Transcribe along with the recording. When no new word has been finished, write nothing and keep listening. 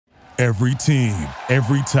Every team,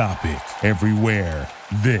 every topic, everywhere.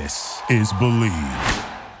 This is Believe.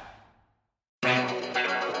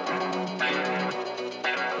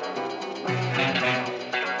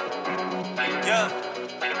 Yeah.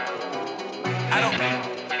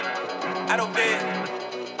 I don't bet.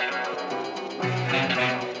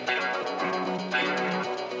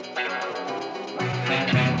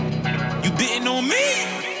 You betting on me?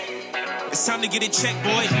 It's time to get it checked,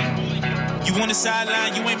 boy. You on the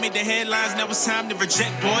sideline, you ain't made the headlines, now it's time to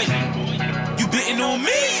reject, boy. You betting on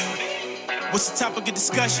me? What's the topic of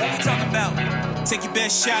discussion? What we talking about? Take your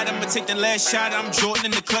best shot, I'ma take the last shot. I'm Jordan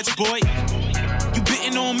in the clutch, boy. You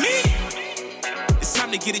betting on me? It's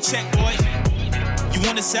time to get it checked, boy. You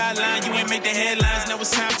on the sideline, you ain't made the headlines, now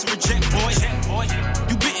it's time to reject, boy.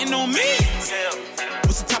 You betting on me?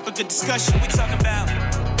 What's the topic of discussion? What we talking about?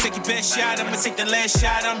 Take your best shot, I'ma take the last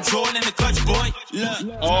shot. I'm Jordan in the clutch, boy.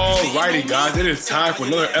 Alrighty, guys, it is time for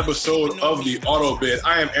another episode of the Auto Bid.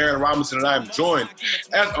 I am Aaron Robinson, and I am joined,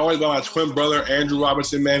 as always, by my twin brother, Andrew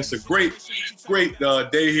Robinson. Man, it's a great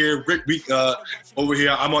day here, great week over here.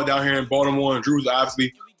 I'm all down here in Baltimore, and Drew's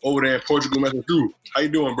obviously over there in Portugal. Man, Drew, how you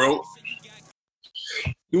doing, bro?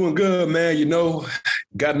 Doing good, man. You know,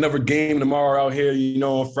 got another game tomorrow out here,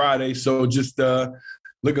 on Friday. So just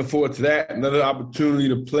looking forward to that. Another opportunity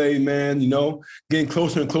to play, man, getting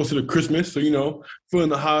closer and closer to Christmas. So, feeling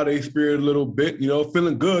the holiday spirit a little bit,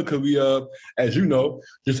 feeling good because we, as you know,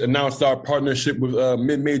 just announced our partnership with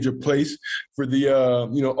Mid-Major Place for the,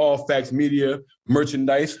 All Facts Media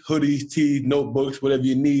merchandise, hoodies, tees, notebooks, whatever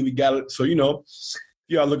you need, we got it. So, if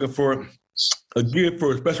y'all looking for a gift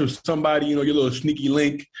for a special somebody, your little sneaky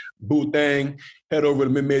link, boo thing, head over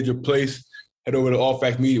to Mid-Major Place. Head over to All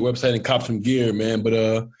Facts Media website and cop some gear, man. But,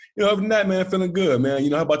 other than that, man, feeling good, man.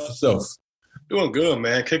 How about yourself? Doing good,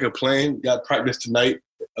 man. Can't complain. Got practice tonight.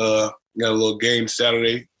 Got a little game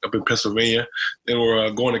Saturday up in Pennsylvania. Then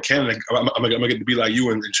we're going to Canada. I'm gonna get to be like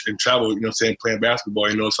you and travel, playing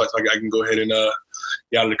basketball, so I can go ahead and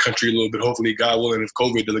get out of the country a little bit. Hopefully, God willing, if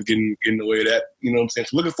COVID doesn't get in the way of that. You know what I'm saying?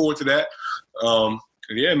 So looking forward to that.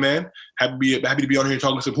 Yeah, man. Happy to be on here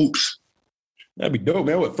talking some hoops. That'd be dope,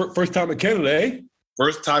 man. What, first time in Canada, eh?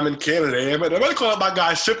 First time in Canada, eh? I'm going to call up my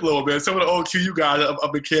guy Ship a little bit. Some of the old QU guys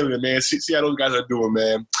up in Canada, man. See how those guys are doing,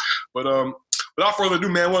 man. But without further ado,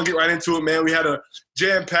 man, I want to get right into it, man. We had a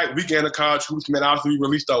jam-packed weekend of college hoops, man. Obviously, we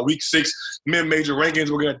released our Week 6 mid-major rankings.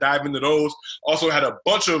 We're going to dive into those. Also had a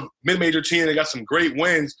bunch of mid-major teams that got some great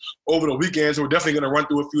wins over the weekend, so we're definitely going to run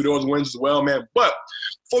through a few of those wins as well, man. But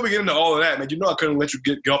before we get into all of that, man, I couldn't let you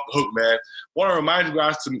get off the hook, man. Want to remind you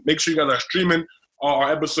guys to make sure you guys are streaming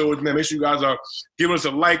our episodes, man. Make sure you guys are giving us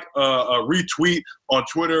a like, a retweet on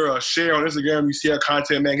Twitter, a share on Instagram. You see our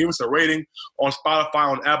content, man. Give us a rating on Spotify,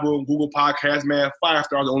 on Apple, and Google Podcasts, man. 5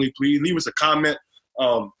 stars only, please. Leave us a comment.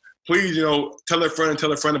 Please, tell a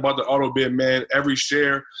friend about the Auto Bid, man. Every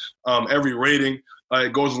share, every rating,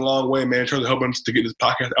 it goes a long way, man, in terms of helping us to get this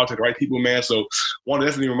podcast out to the right people, man. So want to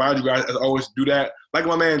definitely remind you guys, as always, to do that. Like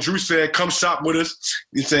my man Drew said, come shop with us.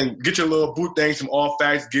 He's saying, get your little boot thing, some All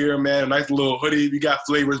Facts gear, man, a nice little hoodie. We got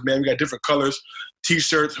flavors, man. We got different colors,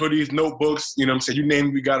 T-shirts, hoodies, notebooks. You know what I'm saying? You name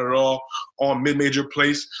it, we got it all on Mid-Major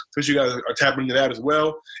Place. So you guys are tapping into that as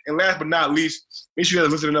well. And last but not least, make sure you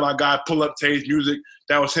guys listen to my guy, Pull Up Taste Music.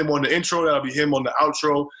 That was him on the intro. That'll be him on the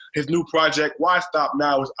outro. His new project, Why Stop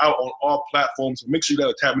Now, is out on all platforms. So make sure you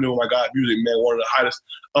guys are tapping into my guy, music, man. One of the hottest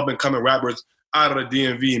up-and-coming rappers out of the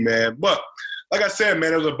DMV, man. But like I said, man,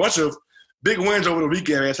 there was a bunch of big wins over the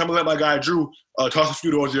weekend, man. So I'm going to let my guy Drew toss a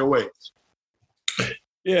few doors your way.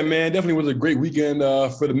 Yeah, man, definitely was a great weekend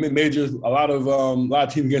for the mid-majors. A lot of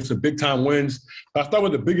teams getting some big-time wins. I'll start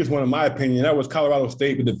with the biggest one, in my opinion. That was Colorado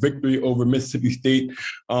State with the victory over Mississippi State.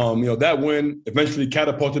 That win eventually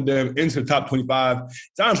catapulted them into the top 25.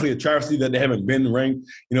 It's honestly a travesty that they haven't been ranked,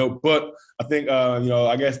 but I think,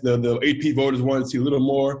 I guess the AP voters wanted to see a little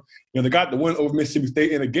more. They got the win over Mississippi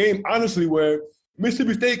State in a game, honestly, where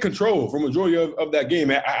Mississippi State controlled for the majority of that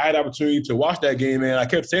game. I had the opportunity to watch that game, and I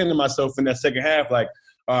kept saying to myself in that second half, like,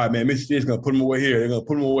 all right, man, Mississippi State's going to put them away here. They're going to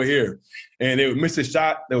put them away here. And they would miss a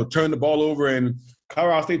shot. They would turn the ball over, and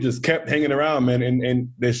Colorado State just kept hanging around, man. And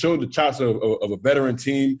they showed the chops of a veteran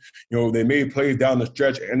team. They made plays down the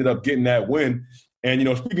stretch and ended up getting that win. And,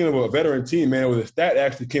 speaking of a veteran team, man, it was a stat that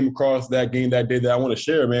actually came across that game that day that I want to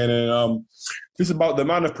share, man. And just about the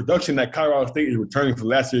amount of production that Colorado State is returning for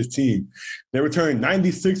last year's team. They returned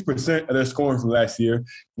 96% of their scoring from last year,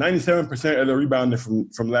 97% of their rebounding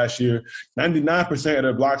from last year, 99% of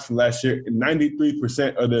their blocks from last year, and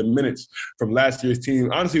 93% of their minutes from last year's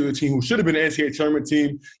team. Honestly, the team who should have been an NCAA tournament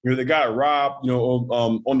team, they got robbed,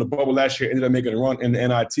 on the bubble last year, ended up making a run in the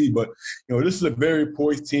NIT. But, this is a very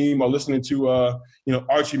poised team. I'm listening to,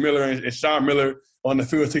 Archie Miller and Sean Miller on the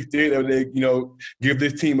Field 68, that they, give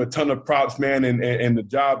this team a ton of props, man, and the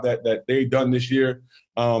job that they've done this year.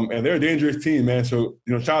 And they're a dangerous team, man. So,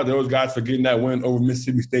 shout out to those guys for getting that win over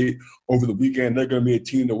Mississippi State over the weekend. They're going to be a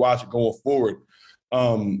team to watch going forward.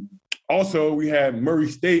 Also, we had Murray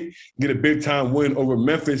State get a big-time win over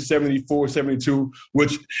Memphis, 74-72,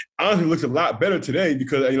 which honestly looks a lot better today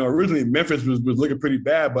because, originally Memphis was looking pretty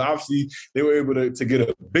bad, but obviously they were able to get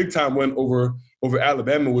a big-time win over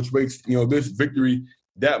Alabama, which makes, this victory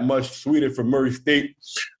that much sweeter for Murray State.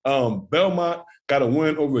 Belmont got a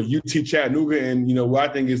win over UT Chattanooga, and, what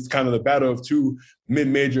I think is kind of the battle of two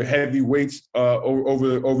mid-major heavyweights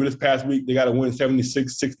over this past week. They got a win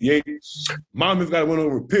 76-68. Monmouth got a win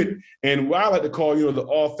over Pitt, and what I like to call, the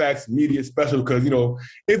All Facts Media Special, because,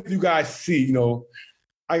 if you guys see,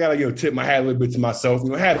 I got to, tip my hat a little bit to myself.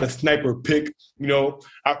 I had a sniper pick.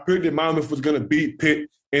 I predicted Monmouth was going to beat Pitt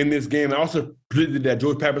in this game. I also predicted that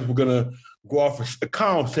George Pappas were going to go off for a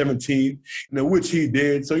calm 17, which he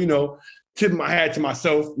did. So, tip my hat to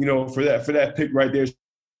myself, for that pick right there.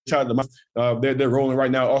 Shout out to they're rolling right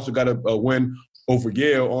now. Also got a win over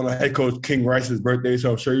Yale on head coach King Rice's birthday,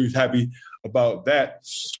 so I'm sure he's happy about that.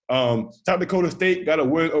 South Dakota State got a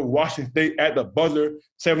win over Washington State at the buzzer,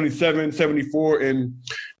 77-74, and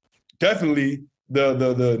definitely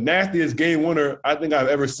the nastiest game winner I think I've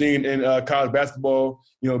ever seen in college basketball.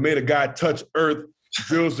 Made a guy touch earth,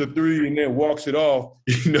 drills the three, and then walks it off.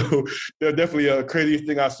 They're definitely a craziest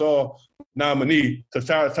thing I saw nominee. So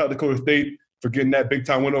shout out to South Dakota State for getting that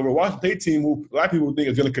big-time win over a Washington State team who a lot of people think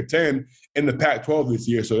is going to contend in the Pac-12 this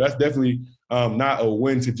year. So that's definitely not a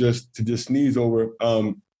win to just sneeze over.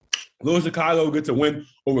 Louis Chicago gets a win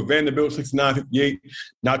over Vanderbilt, 69-58.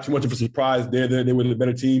 Not too much of a surprise there. They were the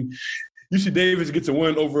better team. UC Davis gets a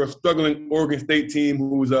win over a struggling Oregon State team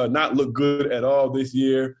who's not looked good at all this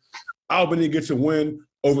year. Albany gets a win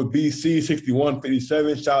over BC,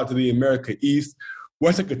 61-57. Shout out to the America East.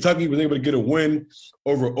 Western Kentucky was able to get a win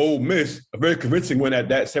over Ole Miss, a very convincing win at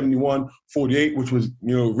that, 71-48, which was,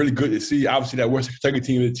 really good to see. Obviously, that Western Kentucky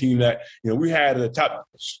team is a team that, we had a top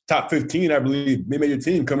 15, I believe, mid-major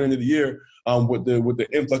team coming into the year with the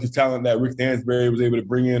influx of talent that Rick Stansbury was able to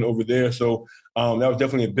bring in over there. So that was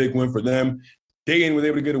definitely a big win for them. Dayton was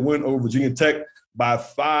able to get a win over Virginia Tech by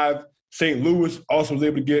 5. St. Louis also was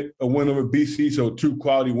able to get a win over BC, so 2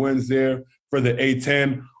 quality wins there for the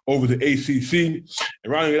A-10 over the ACC.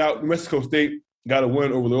 And rounding it out, New Mexico State got a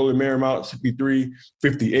win over Loyola Marymount,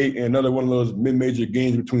 63-58, and another one of those mid-major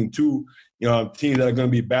games between two teams that are going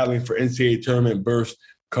to be battling for NCAA tournament berths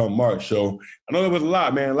come March. So I know there was a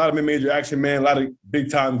lot, man, a lot of mid-major action, man, a lot of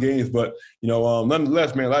big-time games, but,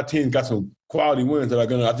 nonetheless, man, a lot of teams got some quality wins that are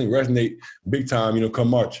going to, I think, resonate big time, come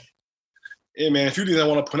March. Yeah, man, a few things I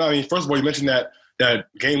want to point out. First of all, you mentioned that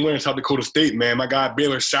game winner in South Dakota State, man. My guy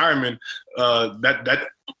Baylor Shireman,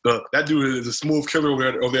 that dude is a smooth killer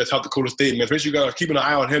over there at South Dakota State, man. Make sure you guys are keeping an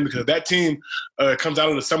eye on him because if that team comes out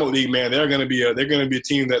of the Summer League, man, they're going to be a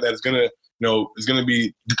team that is going to is going to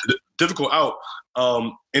be difficult out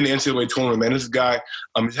in the NCAA tournament, man. This guy,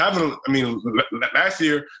 he's having. Last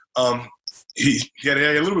year. He had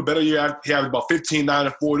a little bit better year. He had about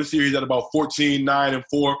 15-9-4. This year he's at about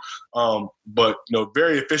 14-9-4. But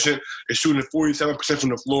very efficient. He's shooting 47% from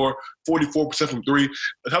the floor, 44% from three.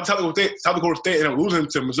 South Dakota State ended up losing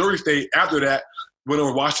to Missouri State after that. Went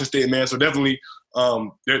over Washington State, man. So definitely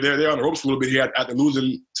they're on the ropes a little bit here after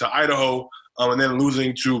losing to Idaho. And then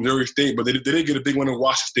losing to Missouri State, but they did get a big win in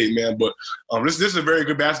Washington State, man. But this is a very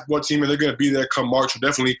good basketball team, and they're going to be there come March. So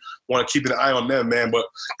definitely want to keep an eye on them, man. But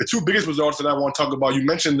the two biggest results that I want to talk about, you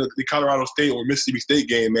mentioned the Colorado State or Mississippi State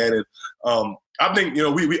game, man. And I think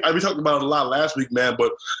we talked about it a lot last week, man.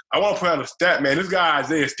 But I want to point out a stat, man. This guy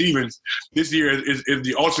Isaiah Stevens this year is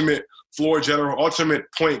the ultimate floor general, ultimate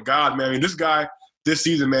point guard, man. I mean, this guy this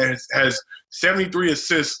season, man, has 73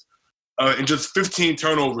 assists. And just 15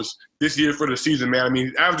 turnovers this year for the season, man. I mean,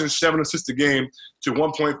 he's averaging 7 assists a game to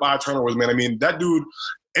 1.5 turnovers, man. I mean, that dude,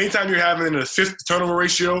 anytime you're having an assist-turnover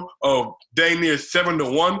ratio of dang near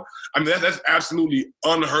 7-1, I mean, that's absolutely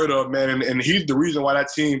unheard of, man. And he's the reason why that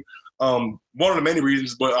team, one of the many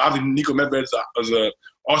reasons, but obviously Nico Medved is an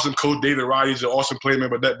awesome coach. David Roddy's an awesome player,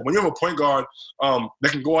 man. But when you have a point guard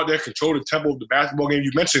that can go out there, control the tempo of the basketball game,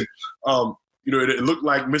 you mentioned it looked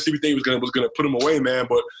like Mississippi State was gonna put him away, man.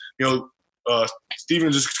 But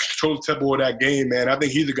Stevens just controlled the tempo of that game, man. I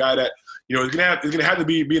think he's the guy that is gonna have to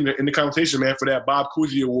be in the conversation, man, for that Bob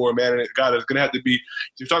Cousy Award, man. And a guy that's gonna have to be.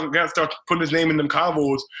 You're gonna start putting his name in them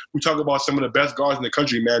convos. We talk about some of the best guards in the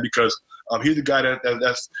country, man, because he's the guy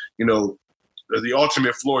that's the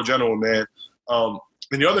ultimate floor general, man.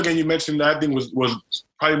 And the other game you mentioned that I think was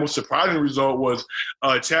probably the most surprising result was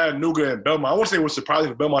Chattanooga and Belmont. I won't say it was surprising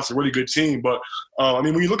because Belmont's a really good team, but when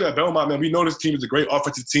you look at Belmont, man, we know this team is a great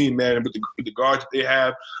offensive team, man, with the guards that they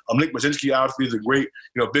have. Nick Mazinski obviously is a great,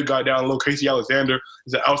 big guy down low. Casey Alexander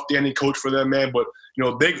is an outstanding coach for them, man. But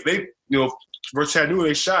they versus Chattanooga,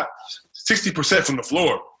 they shot 60% from the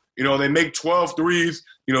floor. They make 12 threes.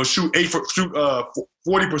 Shoot 8 for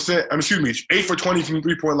 40%. 8 for 20 from the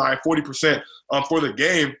 3-point line, 40% for the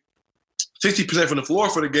game, 60% from the floor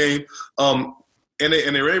for the game. And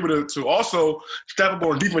they were able to also step up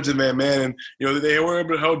on defensive man. And they were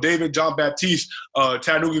able to hold David John Baptiste,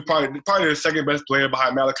 Chattanooga, probably the second best player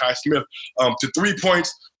behind Malachi Smith, to 3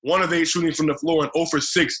 points. 1 of 8 shooting from the floor and 0 for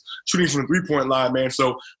 6 shooting from the 3-point line, man.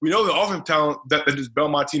 So we know the offensive talent that this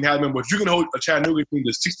Belmont team has, man, but you can hold a Chattanooga team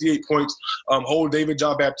to 68 points, hold David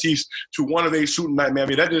John Baptiste to 1 of 8 shooting night, man. I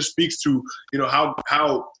mean, that just speaks to,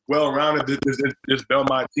 how well-rounded this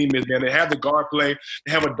Belmont team is, man. They have the guard play.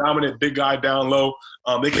 They have a dominant big guy down low.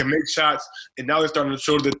 They can make shots, and now they're starting to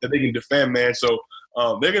show that they can defend, man. So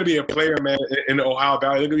they're going to be a player, man, in the Ohio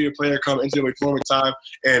Valley. They're going to be a player come NCAA tournament time.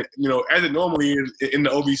 And, as it normally is in the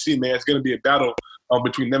OVC, man, it's going to be a battle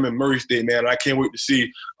between them and Murray State, man. And I can't wait to see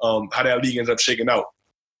how that league ends up shaking out.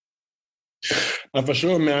 For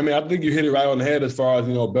sure, man. I mean, I think you hit it right on the head as far as,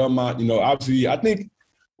 Belmont. Obviously, I think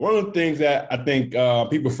one of the things that I think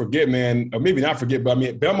people forget, man, or maybe not forget, but I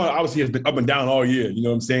mean, Belmont obviously has been up and down all year. You know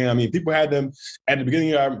what I'm saying? I mean, people had them at the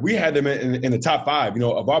beginning of we had them in the top 5,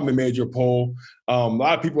 of our mid-major poll. A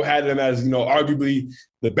lot of people had them as, arguably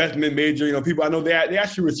the best mid-major. People, I know they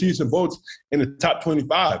actually received some votes in the top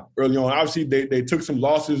 25 early on. Obviously, they took some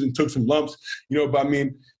losses and took some lumps, but I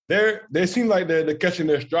mean, they seem like they're catching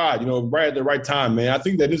their stride, right at the right time, man. I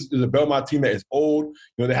think that this is a Belmont team that is old,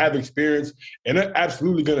 they have experience, and they're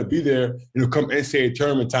absolutely going to be there, come NCAA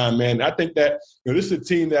tournament time, man. I think that, this is a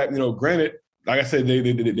team that, granted, like I said, they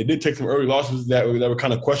did take some early losses that were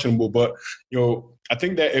kind of questionable, but, I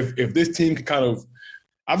think that if this team can kind of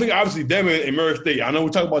 – I think obviously them and Murray State. I know we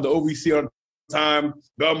talk about the OVC all the time,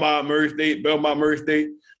 Belmont, Murray State. But,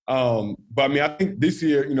 I mean, I think this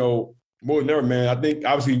year, more than ever, man. I think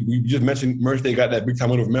obviously we just mentioned Murray State got that big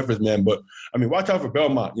time win over Memphis, man. But I mean, watch out for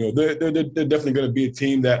Belmont. They're definitely going to be a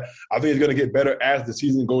team that I think is going to get better as the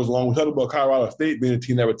season goes along. We talked about Colorado State being a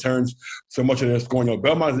team that returns so much of their scoring.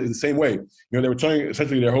 Belmont is the same way. They're returning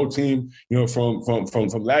essentially their whole team, from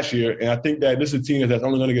last year. And I think that this is a team that's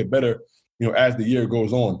only going to get better, as the year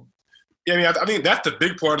goes on. Yeah, I mean, I think that's the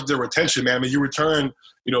big part of their retention, man. I mean, you return,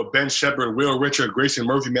 Ben Shepard, Will Richard, Grayson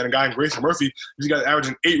Murphy, man. A guy in Grayson Murphy, he's got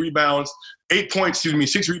averaging 8 points,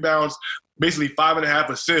 6 rebounds, basically 5.5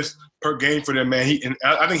 assists per game for them, man.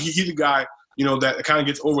 I think he's a guy, that kind of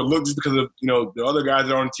gets overlooked just because of, the other guys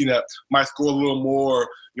that are on the team that might score a little more,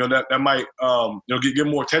 that might, get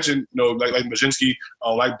more attention, like Mazinski,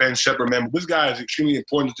 like Ben Shepard, man. But this guy is extremely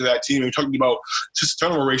important to that team. We're talking about just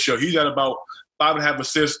turnover ratio. He's at about 5.5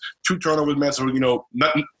 assists, 2 turnovers, man. So,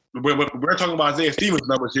 we're talking about Isaiah Stevens'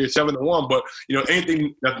 numbers here, 7-1, but,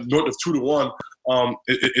 anything that's north of 2-1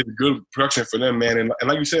 is good production for them, man. And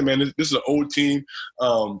like you said, man, this is an old team,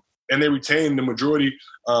 and they retain the majority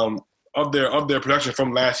of their production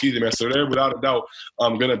from last season, man. So they're without a doubt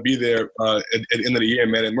going to be there at the end of the year,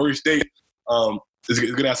 man. And Murray State is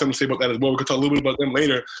going to have something to say about that as well. We can talk a little bit about them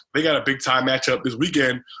later. They got a big-time matchup this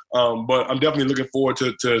weekend, but I'm definitely looking forward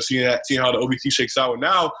to seeing how the OVC shakes out. And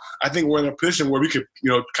now I think we're in a position where we could,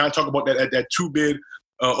 kind of talk about that 2-bid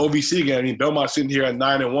OVC again. I mean, Belmont's sitting here at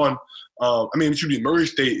 9-1. It should be Murray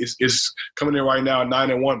State is coming in right now at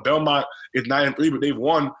 9-1. Belmont is 9-3, but they've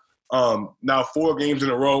won now 4 games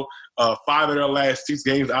in a row, 5 of their last 6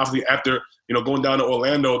 games. Obviously, after going down to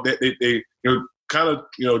Orlando, they kind of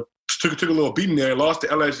took a little beating there, lost to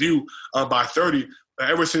LSU by 30.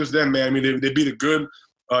 Ever since then, man, I mean, they beat a good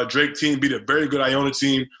Drake team, beat a very good Iona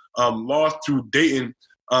team, lost to Dayton,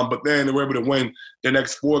 but then they were able to win their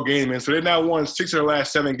next 4 games, man. So they now won 6 of their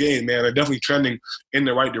last 7 games, man. They're definitely trending in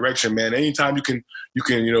the right direction, man. Anytime you can be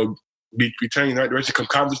trending in the right direction, come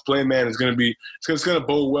conference play, man, it's going to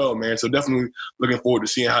bode well, man. So definitely looking forward to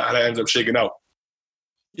seeing how that ends up shaking out.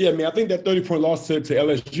 Yeah, I mean, I think that 30-point loss to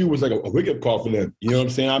LSU was like a wake-up call for them. You know what I'm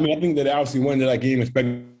saying? I mean, I think that they obviously went into that game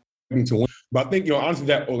expecting to win. But I think, honestly,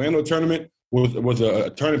 that Orlando tournament was a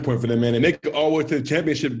turning point for them, man. And they could all the way to the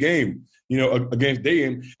championship game. against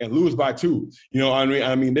Dayton and lose by 2.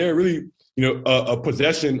 I mean, they're really, a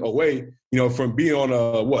possession away, from being on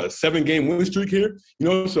a 7-game win streak here.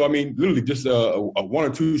 So I mean, literally just a 1 or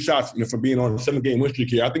 2 shots, from being on a 7-game win streak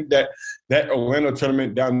here. I think that Orlando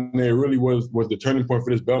tournament down there really was the turning point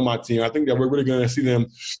for this Belmont team. I think that we're really going to see them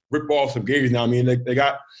rip off some games now. I mean, they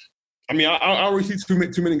got. I mean, I don't really see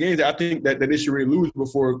too many games that I think that they should really lose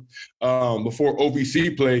before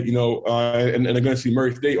OVC play, and they're going to see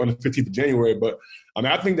Murray State on the 15th of January. But, I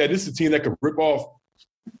mean, I think that this is a team that could rip off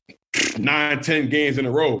 9-10 games in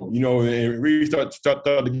a row, and really start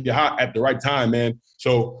to get hot at the right time, man.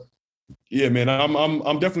 So, yeah, man,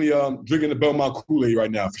 I'm definitely drinking the Belmont Kool-Aid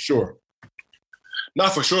right now for sure.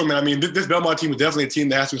 Not for sure, man. I mean, this Belmont team was definitely a team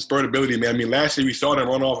that has some spurt ability, man. I mean, last year we saw them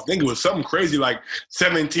run off. I think it was something crazy like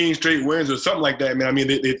 17 straight wins or something like that, man. I mean,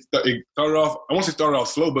 they started off – I won't say started off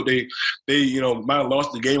slow, but they might have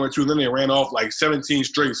lost a game or two, and then they ran off like 17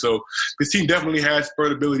 straight. So this team definitely has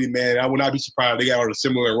spurt ability, man. I would not be surprised if they got on a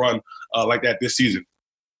similar run like that this season.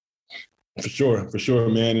 For sure,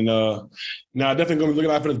 man. And now definitely going to be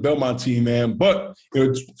looking out for this Belmont team, man. But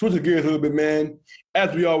switching gears a little bit, man,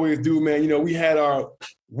 as we always do, man, we had our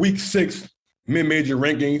Week 6 mid-major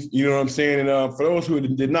rankings, you know what I'm saying? And for those who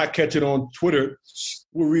did not catch it on Twitter,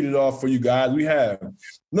 we'll read it off for you guys. We have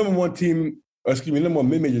number one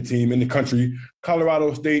mid-major team in the country,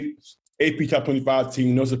 Colorado State, AP Top 25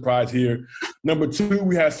 team, no surprise here. Number 2,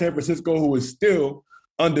 we have San Francisco, who is still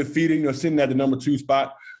undefeated, sitting at the number 2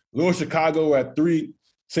 spot. Lower Chicago at 3,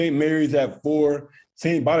 St. Mary's at 4.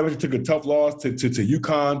 St. Bonaventure took a tough loss to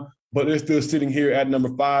UConn, but they're still sitting here at number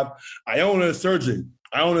 5. Iona is surging.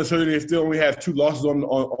 They still only have 2 losses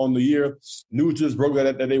on the year. News just broke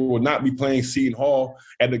that they will not be playing Seton Hall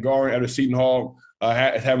at the Garden after Seton Hall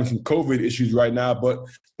is having some COVID issues right now, but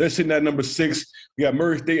they're sitting at number 6. We got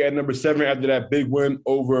Murray State at number 7 after that big win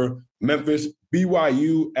over Memphis.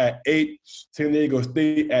 BYU at 8, San Diego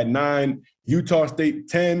State at 9, Utah State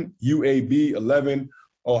 10, UAB 11,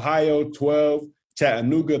 Ohio 12,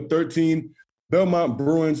 Chattanooga 13, Belmont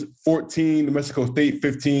Bruins 14, New Mexico State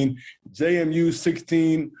 15, JMU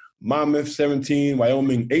 16, Monmouth 17,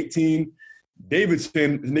 Wyoming 18.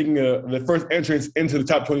 Davidson is making the first entrance into the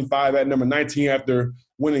top 25 at number 19 after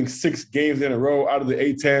winning 6 games in a row out of the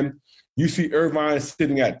A-10. UC Irvine is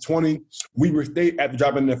sitting at 20. Weber State, after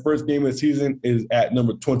dropping their first game of the season, is at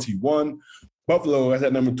number 21. Buffalo is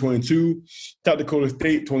at number 22. South Dakota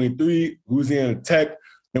State, 23. Louisiana Tech,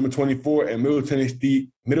 number 24. And Middle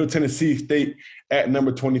Tennessee State at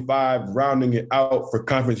number 25, rounding it out for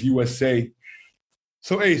Conference USA.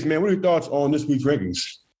 So, Ace, man, what are your thoughts on this week's rankings?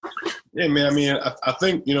 Yeah, man. I mean, I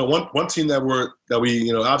think one team that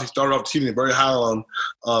we obviously started off the season very high on,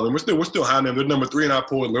 and we're still high on them. They're number 3 in our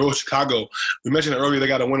poll, Loyola Chicago. We mentioned earlier they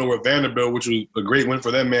got a win over Vanderbilt, which was a great win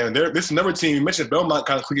for them, man. This is another team. You mentioned Belmont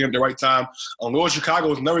kind of clicking at the right time. Loyola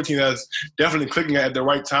Chicago is another team that's definitely clicking at the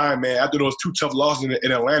right time, man. After those 2 tough losses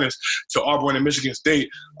in Atlantis to Auburn and Michigan State,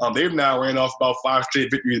 they've now ran off about 5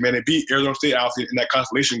 straight victories, man. They beat Arizona State obviously in that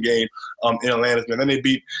consolation game in Atlantis, man. Then they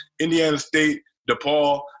beat Indiana State,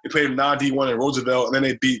 DePaul. They played non-D1 in Roosevelt, and then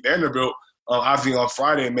they beat Vanderbilt obviously on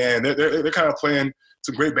Friday, man. They're kind of playing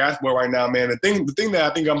some great basketball right now, man. The thing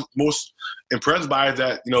that I think I'm most impressed by is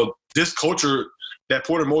that, this culture that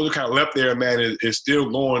Porter Moser kind of left there, man, is still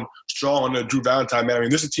going strong under Drew Valentine, man. I mean,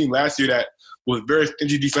 this is a team last year that was very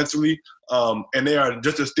stingy defensively, and they are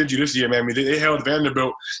just as stingy this year, man. I mean, they held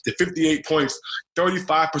Vanderbilt to 58 points,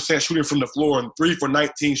 35% shooting from the floor, and 3 for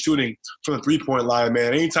 19 shooting from the three-point line,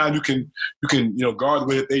 man. Anytime you can guard the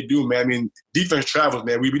way that they do, man. I mean, defense travels,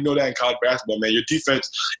 man. We know that in college basketball, man. Your defense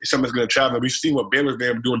is something that's going to travel. We've seen what Baylor's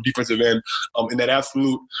been doing defensive end in that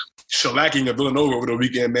absolute shellacking of Villanova over the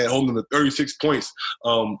weekend, man, holding them to 36 points.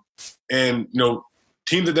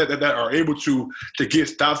 Teams that are able to get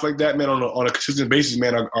stops like that, man, on a consistent basis,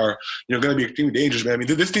 man, are going to be extremely dangerous, man. I mean,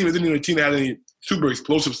 this team isn't even a team that has any super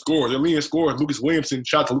explosive scores. Their leading scorer is Lucas Williamson.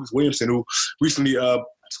 Shout out to Lucas Williamson, who recently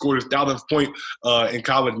scored his 1,000th point in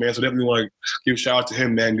college, man. So definitely want to give a shout out to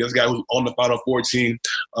him, man. This guy who's on the Final Four team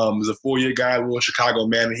is a 4-year guy with Chicago,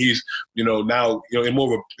 man. And he's now in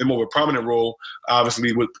more of a prominent role,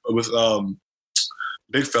 obviously with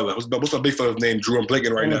big fella. What's my big fella's name, Drew? I'm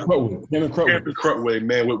blanking right now. Cameron Crutway,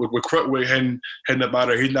 man. With Crutway heading up out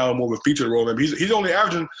there, he's now in more of a featured role, man. He's only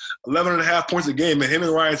averaging 11.5 points a game, man. Him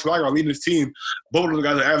and Ryan Swagger are leading his team. Both of those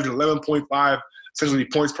guys are averaging 11.5 essentially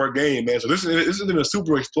points per game, man. So this isn't a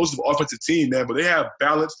super explosive offensive team, man, but they have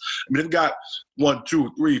balance. I mean, they've got 1,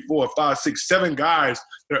 2, 3, 4, 5, 6, 7 guys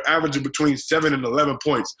that are averaging between 7 and 11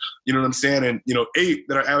 points. You know what I'm saying? And, 8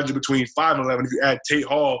 that are averaging between 5 and 11. If you add Tate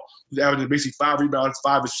Hall, who's averaging basically 5 rebounds,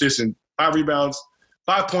 5 assists, and 5 rebounds,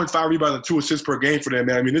 5.5 rebounds and 2 assists per game for them,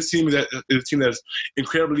 man. I mean, this team is a team that's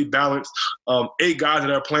incredibly balanced. 8 guys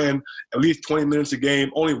that are playing at least 20 minutes a game.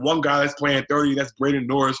 Only one guy that's playing 30, that's Braden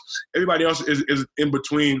Norris. Everybody else is in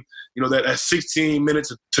between, that 16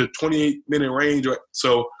 minutes to 28-minute range.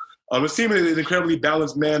 So this team is incredibly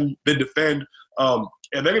balanced, man. They defend.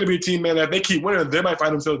 And they're going to be a team, man, that if they keep winning, they might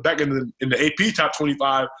find themselves back in the AP top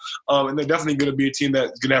 25. And they're definitely going to be a team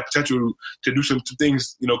that's going to have potential to do some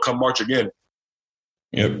things, come March again.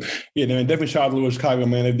 Yep. Yeah, man, definitely shout out to Louis Chicago,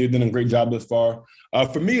 man. They've done a great job thus far.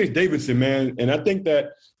 For me, it's Davidson, man. And I think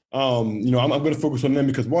that, I'm going to focus on them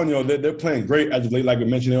because, one, they're playing great as of late, like I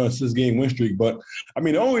mentioned, they're on a 6-game win streak. But, I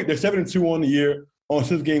mean, they're 7-2 on the year on a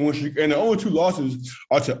 6-game win streak. And the only 2 losses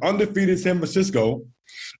are to undefeated San Francisco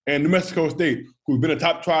and New Mexico State, who's been a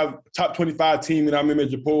top 25 team in our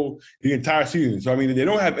mid-major poll the entire season. So, I mean, they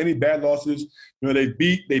don't have any bad losses. They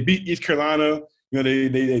beat East Carolina.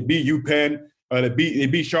 They beat UPenn. They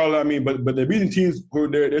beat Charlotte. I mean, but they're beating teams who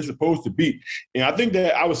they're supposed to beat. And I think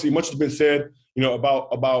that obviously much has been said,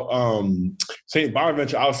 about St.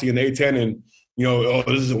 Bonaventure, obviously in the A-10, and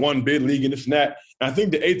this is a one bid league and this and that. And I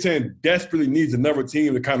think the A-10 desperately needs another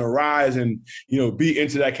team to kind of rise and be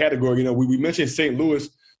into that category. We mentioned St. Louis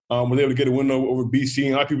was able to get a win over BC,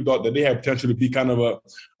 and a lot of people thought that they had potential to be kind of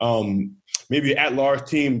a maybe an at-large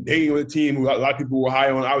team, dating with a team who a lot of people were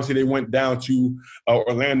high on. Obviously, they went down to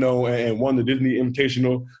Orlando and won the Disney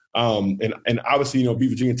Invitational, and obviously, beat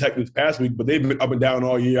Virginia Tech this past week. But they've been up and down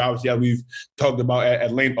all year, obviously, as we've talked about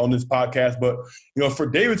at length on this podcast. But, for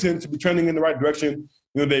Davidson to be trending in the right direction,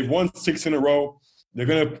 they've won 6 in a row. They're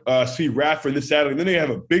going to see Radford this Saturday. Then they have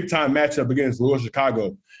a big-time matchup against Loyola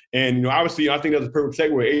Chicago. And, obviously, I think that's a perfect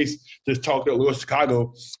segue. Ace just talked about Loyola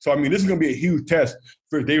Chicago. So, I mean, this is going to be a huge test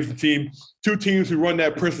for the Davidson team. 2 teams who run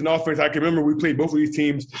that Princeton offense. I can remember we played both of these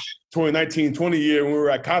teams 2019-20 year when we were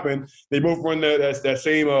at Coppin. They both run that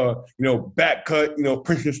same, back cut,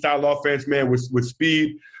 Princeton-style offense, man, with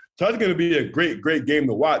speed. So that's going to be a great, great game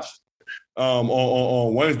to watch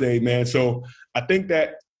on Wednesday, man. So I think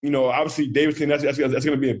that, obviously Davidson, that's going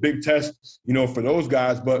to be a big test, for those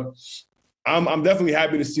guys. But I'm definitely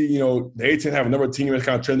happy to see, the A-10 have another team that's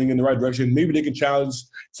kind of trending in the right direction. Maybe they can challenge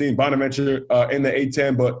St. Bonaventure in the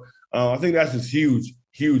A-10, but I think that's just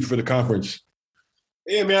huge for the conference.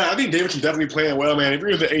 Yeah, man, I think Davidson's definitely playing well, man. If you're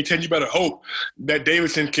in the A-10, you better hope that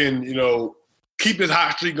Davidson can, keep this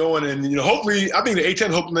hot streak going. And, hopefully, I think the A-10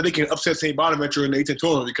 hoping that they can upset St. Bonaventure in the A-10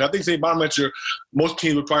 tournament, because I think St. Bonaventure, most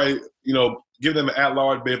teams would probably, give them an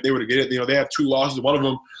at-large bid if they were to get it. They have 2 losses. One of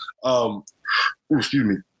them, one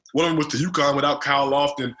of them was to UConn without Kyle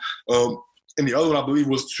Lofton, and the other one I believe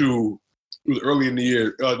was early in the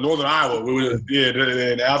year, Northern Iowa.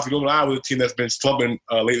 And obviously Northern Iowa is a team that's been slumping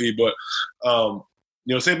lately, but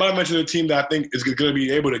St. Bonaventure is a team that I think is going to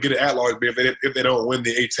be able to get an at-large bid if they don't win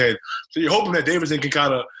the A-10. So you're hoping that Davidson can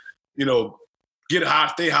kind of, get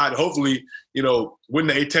hot, stay hot, and hopefully, win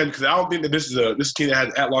the A-10, because I don't think that this is a team that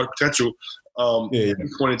has at-large potential at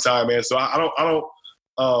this point in time, man. So I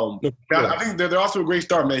think they're also a great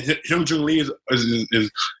start, man. Hyunjin Lee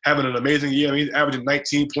is having an amazing year. I mean, he's averaging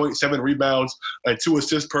 19.7 rebounds and 2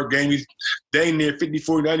 assists per game. He's dang near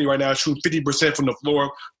 50-40-90 right now, shooting 50% from the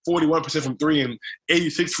floor, 41% from 3, and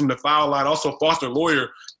 86 from the foul line. Also, Foster Lawyer,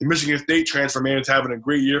 the Michigan State transfer, man, is having a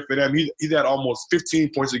great year for them. He's at almost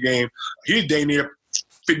 15 points a game. He's dang near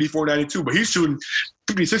 54-92, but he's shooting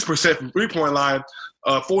 56% from three-point line,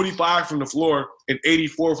 45 from the floor, and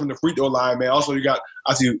 84 from the free throw line, man. Also, you got,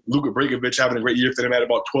 I see Luka Bregovic having a great year for them at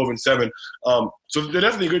about 12-7. So they're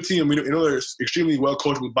definitely a good team. They're extremely well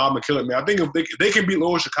coached with Bob McKillop, man. I think if they can beat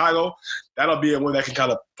Loyola Chicago, that'll be a win that can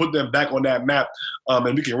kind of put them back on that map.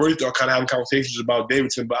 And we can really start kind of having conversations about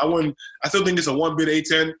Davidson. But I still think it's a one-bid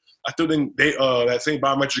A-10. I still think that St.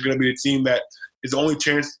 Bonaventure is going to be the team that is the only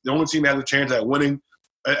team that has a chance at winning,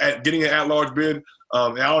 at getting an at-large bid.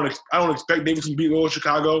 And I don't expect Davidson to beat Loyola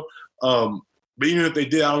Chicago. But even if they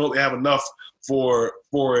did, I don't know if they have enough for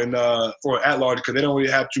an at-large, because they don't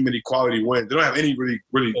really have too many quality wins. They don't have any really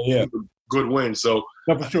good wins. So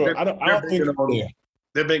no, for sure.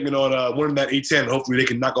 They're banking on winning that A-10. Hopefully they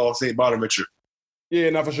can knock off St. Bonaventure.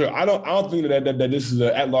 Yeah, no, for sure. I don't think that this is an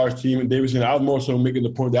at-large team in Davidson. I was more so making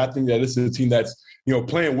the point that I think that this is a team that's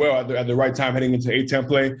playing well at the right time heading into A-10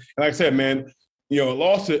 play. And like I said, man, a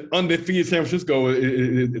loss to undefeated San Francisco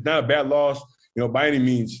is not a bad loss, by any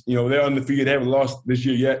means. They're undefeated. They haven't lost this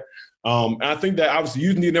year yet. And I think that obviously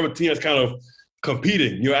you need another team that's kind of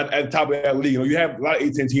competing, at the top of that league. You have a lot of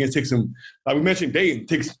A-10 teams take some, like we mentioned, Dayton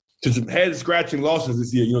takes to some head-scratching losses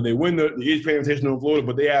this year. They win the East Pan Invitational in Florida,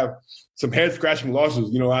 but they have some head-scratching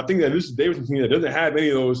losses. I think that this is a Davidson team that doesn't have any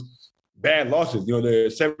of those bad losses. You know, they're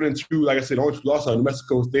 7-2. Like I said, only 2 losses on New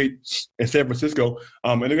Mexico State and San Francisco,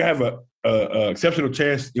 and they're gonna have a exceptional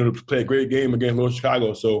chance, you know, to play a great game against Little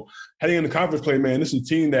Chicago. So heading into conference play, man, this is a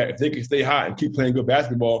team that if they can stay hot and keep playing good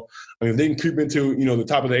basketball, I mean, if they can creep into, you know, the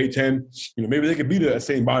top of the A-10, you know, maybe they could beat the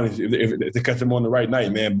St. Bonnie's if they catch them on the right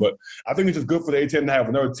night, man. But I think it's just good for the A-10 to have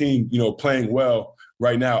another team, you know, playing well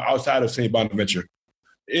right now outside of St. Bonaventure.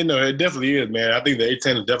 You know, it definitely is, man. I think the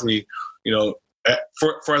A-10 is definitely, you know,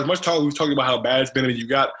 for as much talk we've talking about how bad it's been, I mean, you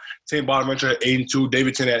got St. Bonaventure at 8-2,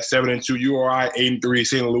 Davidson at 7-2, URI 8-3,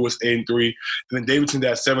 St. Louis 8-3, and then Davidson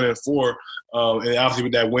at 7-4, and obviously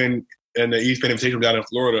with that win and the East Penn Invitational down in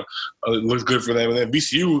Florida, it looks good for them. And then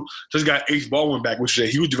VCU just got Ace Baldwin back, which is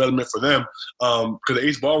a huge development for them, because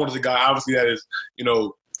Ace Baldwin is a guy obviously that is, you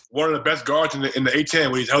know, one of the best guards in the A-10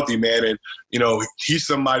 when he's healthy, man, and you know he's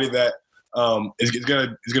somebody that is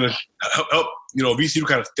gonna help, you know, VCU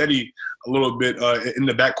kind of steady a little bit in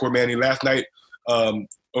the backcourt, man. Last night, or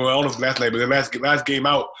I don't know if last night, but the last game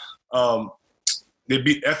out, they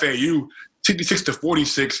beat FAU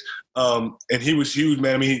 66-46, and he was huge,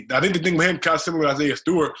 man. I mean, I think the thing with him, kind of similar to Isaiah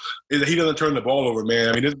Stewart, is that he doesn't turn the ball over, man.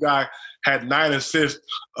 I mean, this guy had 9 assists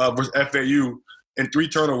versus FAU. And 3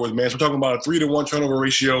 turnovers, man. So we're talking about a 3-to-1 turnover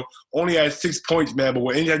ratio. Only had 6 points, man. But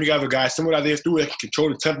when anytime you got a guy similar to Isaiah Stewart that can control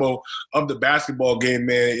the tempo of the basketball game,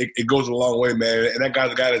 man, it goes a long way, man. And that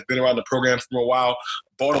guy's a guy that's been around the program for a while.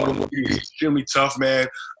 Baltimore was extremely tough, man.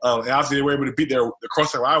 And obviously they were able to beat their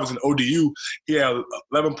cross-site rivals in ODU. He had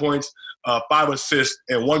 11 points, 5 assists,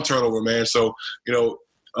 and 1 turnover, man. So, you know,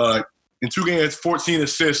 in 2 games, 14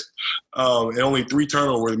 assists and only 3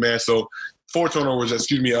 turnovers, man. So 4 turnovers,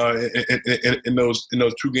 in those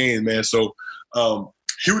 2 games, man. So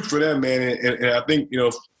huge for them, man. And I think, you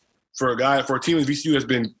know, for a team as VCU has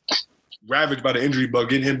been ravaged by the injury bug,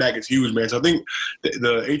 getting him back is huge, man. So I think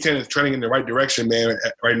the A-10 is trending in the right direction, man,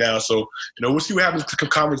 right now. So, you know, we'll see what happens to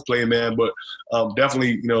conference play, man. But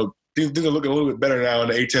definitely, you know, things are looking a little bit better now in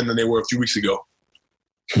the A-10 than they were a few weeks ago.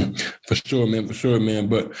 For sure, man.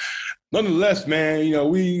 But nonetheless, man, you know,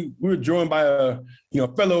 we were joined by a, you know,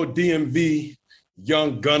 fellow DMV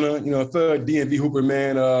young gunner, you know, third DMV hooper,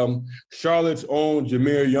 man. Charlotte's own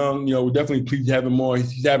Jahmir Young. You know, we're definitely pleased to have him more.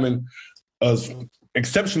 He's having an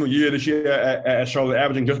exceptional year this year at Charlotte,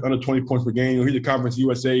 averaging just under 20 points per game. You know, he's a Conference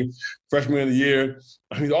USA Freshman of the Year.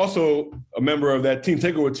 He's also a member of that Team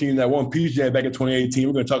Takeover team that won PGA back in 2018.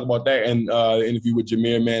 We're going to talk about that in the interview with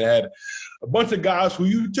Jahmir, man. Had a bunch of guys who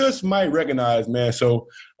you just might recognize, man. So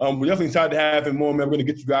we're definitely excited to have him more, man. We're going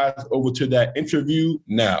to get you guys over to that interview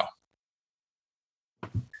now.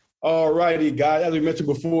 All righty, guys. As we mentioned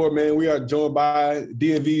before, man, we are joined by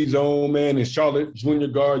DMV's own, man, and Charlotte junior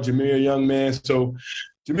guard Jahmir Young, man. So,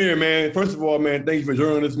 Jahmir, man, first of all, man, thank you for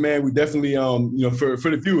joining us, man. We definitely, you know, for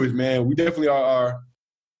the viewers, man, we definitely are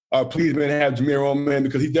pleased, man, to have Jahmir on, man,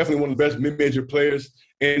 because he's definitely one of the best mid-major players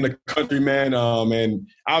in the country, man. And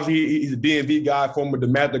obviously he's a DMV guy, former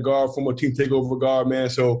DeMatha guard, former Team Takeover guard,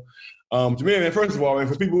 man. So, Jahmir, man, first of all, man,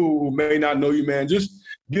 for people who may not know you, man, just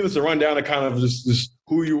give us a rundown of kind of just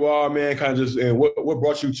who you are, man, kind of just and what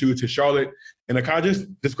brought you to Charlotte, and to kind of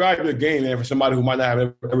just describe your game, man, for somebody who might not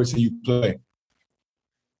have ever seen you play.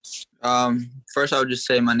 First, I would just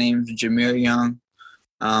say my name is Jahmir Young,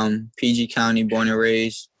 PG County, born and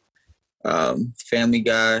raised, family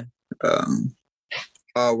guy,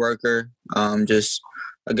 hard worker, just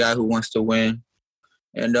a guy who wants to win.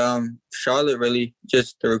 And Charlotte really,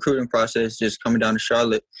 just the recruiting process, just coming down to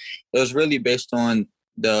Charlotte, it was really based on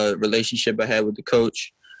the relationship I had with the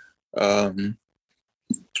coach.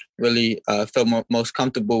 Really felt most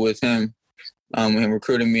comfortable with him. When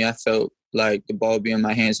recruiting me, I felt like the ball would be in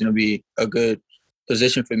my hands and it'll be a good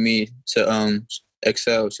position for me to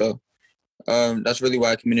excel. So that's really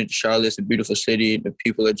why I committed to Charlotte. It's a beautiful city. The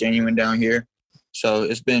people are genuine down here. So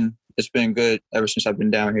it's been good ever since I've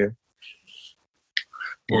been down here.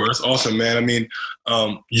 Well, that's awesome, man. I mean,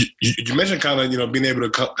 you mentioned kind of, you know, being able to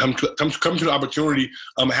come to the opportunity,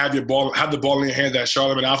 have the ball in your hands at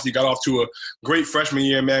Charlotte, and obviously got off to a great freshman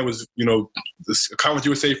year, man. Was, you know, the Conference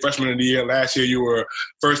USA Freshman of the Year. Last year, you were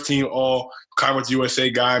first team All Conference USA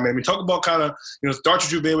guy, man. I mean, talk about kind of, you know, start that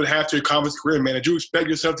you've been able to have to your conference career, man. Did you expect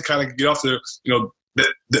yourself to kind of get off the, you know,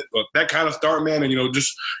 that kind of start, man, and, you know,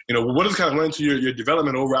 just, you know, what has kind of led into your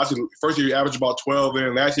development over? Obviously, first year you averaged about 12,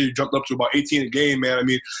 and last year you jumped up to about 18 a game, man. I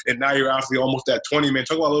mean, and now you're obviously almost at 20, man.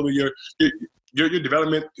 Talk about a little bit your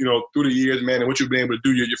development, you know, through the years, man, and what you've been able to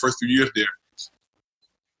do your first few years there.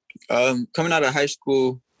 Coming out of high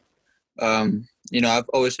school, you know, I've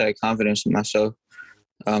always had confidence in myself.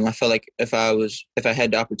 I felt like if I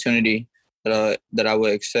had the opportunity that I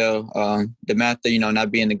would excel. DeMatha, you know, not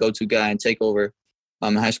being the go-to guy in Takeover,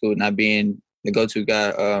 in high school, not being the go-to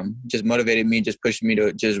guy, just motivated me, just pushed me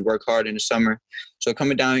to just work hard in the summer. So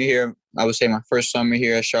coming down here, I would say my first summer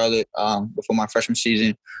here at Charlotte, before my freshman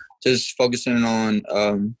season, just focusing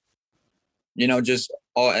on, just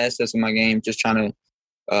all aspects of my game, just trying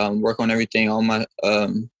to work on everything, all my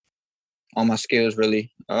skills,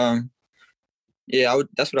 really. That's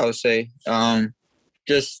what I would say.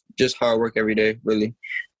 Just hard work every day, really.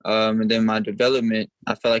 And then my development,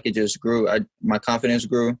 I felt like it just grew. My confidence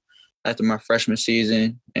grew after my freshman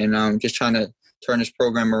season, and just trying to turn this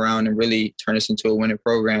program around and really turn this into a winning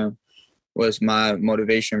program was my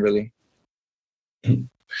motivation, really.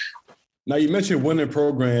 Now, you mentioned winning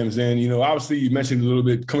programs, and, obviously you mentioned a little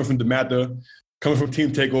bit coming from DeMatha, coming from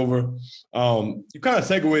Team Takeover. You kind of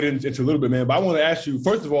segued into a little bit, man, but I want to ask you,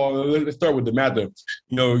 first of all, let's start with DeMatha.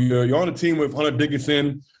 You're on the team with Hunter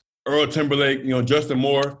Dickinson, Earl Timberlake, Justin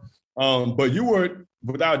Moore, but you were,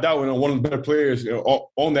 without a doubt, one of the better players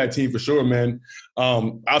on that team for sure, man.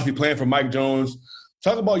 Obviously playing for Mike Jones.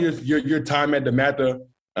 Talk about your time at DeMatha,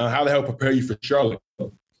 how the hell prepare you for Charlotte?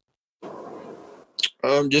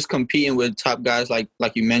 Just competing with top guys like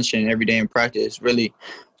you mentioned every day in practice really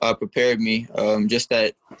prepared me. Just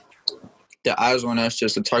that the eyes on us,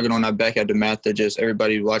 just the target on our back at DeMatha, just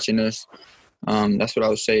everybody watching us. That's what I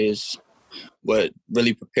would say is what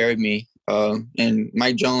really prepared me. And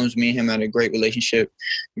Mike Jones, me and him had a great relationship.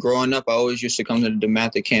 Growing up, I always used to come to the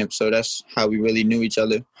DeMatha camp, so that's how we really knew each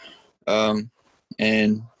other.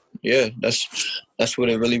 And yeah, that's what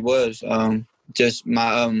it really was. Just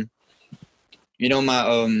my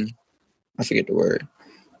I forget the word.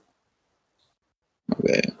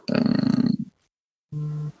 Okay.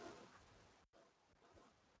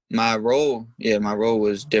 My role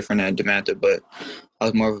was different at DeMatha, but I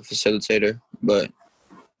was more of a facilitator. But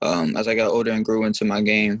as I got older and grew into my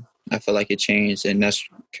game, I felt like it changed, and that's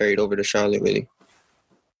carried over to Charlotte, really.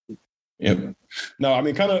 Yep. No, I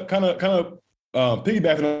mean, kind of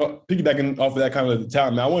piggybacking off of that kind of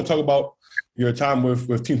time. Now, I want to talk about your time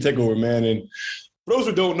with Team Takeover, man. And for those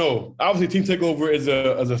who don't know, obviously Team Takeover is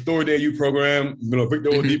a storied AU program. Victor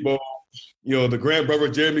Oladipo, the Grant brother,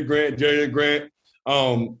 Jeremy Grant.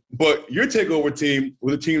 But your Takeover team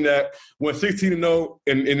was a team that went 16-0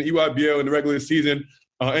 in the EYBL in the regular season.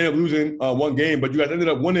 Ended up losing one game, but you guys ended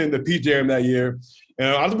up winning the PJam that year. And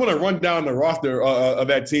I just want to run down the roster of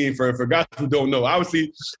that team for guys who don't know.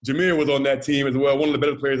 Obviously, Jahmir was on that team as well, one of the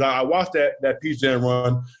better players. I watched that PJam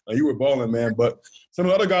run. You were balling, man. But some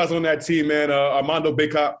of the other guys on that team, man, Armando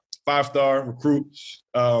Baycott, 5-star recruit,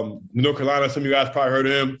 North Carolina. Some of you guys probably heard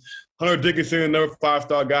of him. Hunter Dickinson, another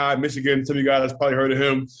 5-star guy, Michigan. Some of you guys probably heard of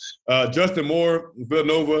him. Justin Moore,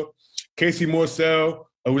 Villanova. Casey Morsell,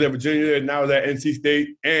 who was at Virginia and now is at NC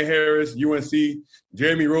State. Ann Harris, UNC.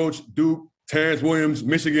 Jeremy Roach, Duke. Terrence Williams,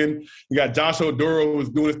 Michigan. You got Josh Oduro, who's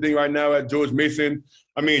doing his thing right now at George Mason.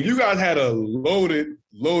 I mean, you guys had a loaded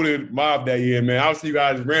mob that year, man. Obviously, you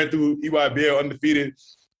guys ran through EYBL undefeated.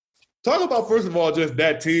 Talk about, first of all, just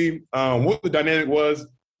that team, what the dynamic was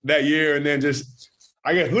that year, and then just,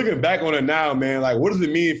 I guess, looking back on it now, man, like, what does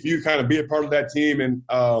it mean for you to kind of be a part of that team and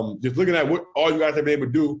just looking at what all you guys have been able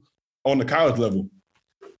to do on the college level?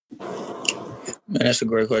 Man, that's a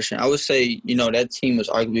great question. I would say, that team was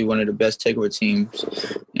arguably one of the best takeover teams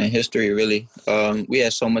in history, really. We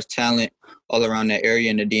had so much talent all around that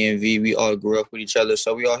area in the DMV. We all grew up with each other,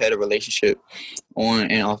 so we all had a relationship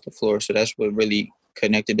on and off the floor. So that's what really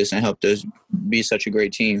connected us and helped us be such a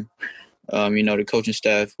great team. The coaching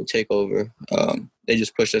staff would take over. They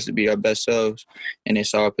just pushed us to be our best selves, and they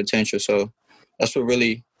saw our potential. So that's what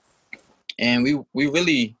really – and we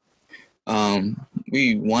really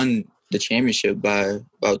we won – the championship by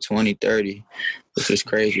about 20-30, which was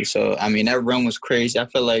crazy. So, I mean, that run was crazy. I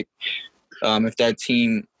feel like if that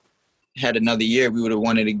team had another year, we would have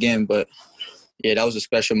won it again. But, yeah, that was a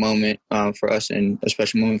special moment for us and a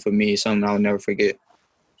special moment for me, something I'll never forget.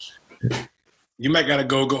 You might gotta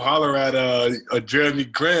go holler at Jeremy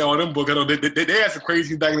Grant on them book. I know they had some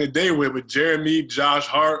crazy back in the day with Jeremy, Josh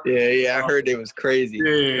Hart. Yeah, I heard it was crazy.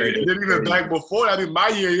 Yeah, and then even back before that, my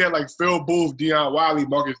year, you had like Phil Booth, Deion Wiley,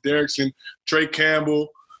 Marcus Derrickson, Trey Campbell.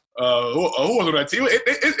 Who was on that team?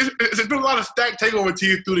 It's been a lot of stacked takeover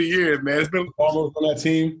teams through the years, man. It's been Palmer's on that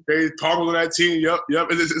team. Palmer's on that team. Yep.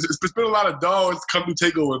 It's been a lot of dogs come through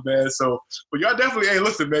takeover, man. So, but y'all definitely, hey,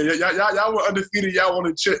 listen, man. Y'all were undefeated. Y'all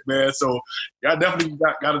won a chip, man. So, y'all definitely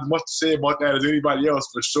got as much to say about that as anybody else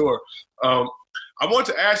for sure. I want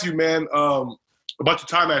to ask you, man. About your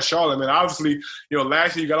time at Charlotte, man. Obviously,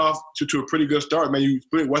 last year you got off to a pretty good start, man. You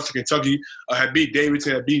split Western Kentucky, had beat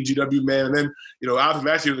Davidson, had beat GW, man. And then,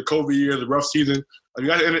 obviously last year was the COVID year, the rough season. You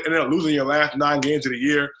guys ended up losing your last 9 games of the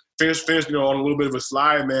year. finished, on a little bit of a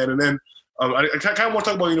slide, man. And then I kind of want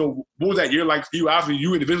to talk about, what was that year like for you? Obviously,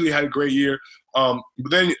 you individually had a great year. But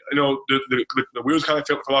then, the wheels kind of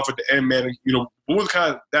fell off at the end, man. And, what was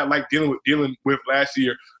kind of that like dealing with last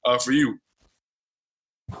year for you?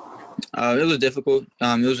 It was difficult.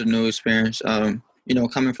 It was a new experience.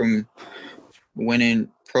 Coming from winning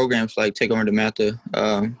programs like Takeover and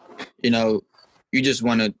DeMatha, you just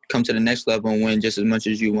want to come to the next level and win just as much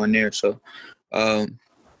as you won there. So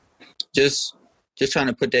just trying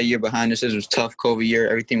to put that year behind us. It was a tough COVID year.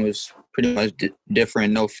 Everything was pretty much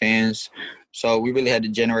different, no fans. So we really had to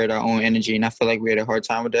generate our own energy, and I feel like we had a hard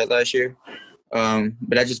time with that last year. But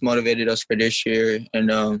that just motivated us for this year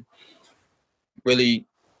and really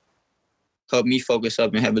helped me focus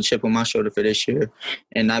up and have a chip on my shoulder for this year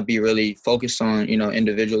and not be really focused on,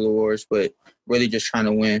 individual awards, but really just trying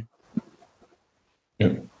to win.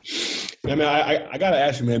 Yeah. I mean, I got to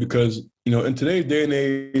ask you, man, because, in today's day and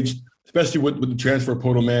age, especially with the transfer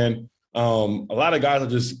portal, man, a lot of guys are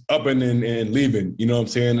just up and leaving, you know what I'm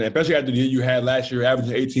saying? Especially after the year you had last year,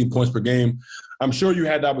 averaging 18 points per game. I'm sure you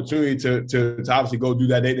had the opportunity to obviously go do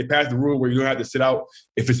that. They passed the rule where you don't have to sit out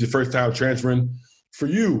if it's your first time transferring. For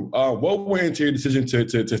you, what went into your decision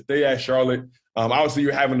to stay at Charlotte? Obviously,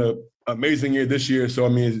 you're having an amazing year this year, so, I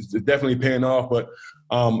mean, it's definitely paying off. But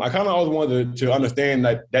I kind of always wanted to understand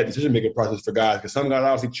that decision-making process for guys, because some guys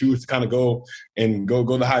obviously choose to kind of go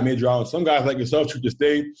the high major route, and some guys like yourself choose to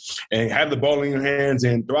stay and have the ball in your hands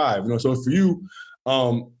and thrive. So for you,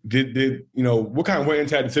 did what kind of went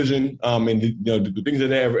into that decision? And did the things that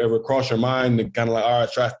ever cross your mind and kind of like, all right,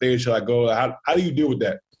 should I stay? Should I go? How do you deal with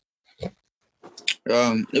that?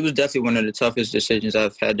 It was definitely one of the toughest decisions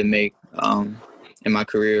I've had to make in my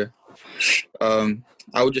career.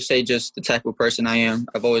 I would just say just the type of person I am.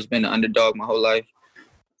 I've always been an underdog my whole life.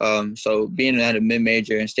 So being at a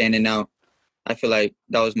mid-major and standing out, I feel like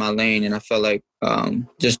that was my lane, and I felt like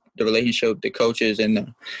just the relationship with the coaches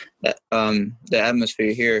and the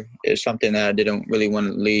atmosphere here is something that I didn't really want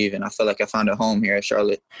to leave, and I felt like I found a home here at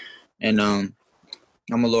Charlotte. And I'm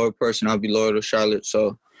a loyal person. I'll be loyal to Charlotte.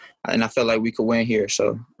 So, and I felt like we could win here.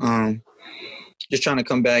 So just trying to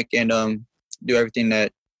come back and do everything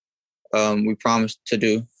that we promised to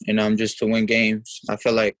do, and just to win games. I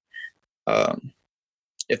feel like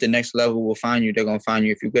if the next level will find you, they're going to find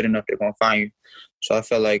you. If you're good enough, they're going to find you. So I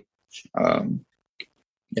feel like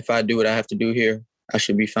if I do what I have to do here, I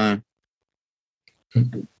should be fine.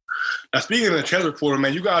 Now, speaking of the transfer portal,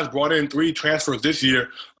 man, you guys brought in 3 transfers this year.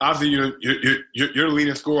 Obviously, you're the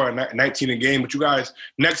leading scorer at 19 a game, but you guys'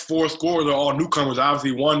 next 4 scorers are all newcomers.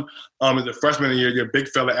 Obviously, one is a freshman, and your big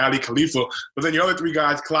fella, Ali Khalifa. But then your other 3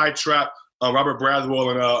 guys, Clyde Trapp, Robert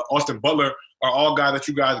Braswell, and Austin Butler, are all guys that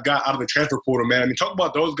you guys got out of the transfer portal, man. I mean, talk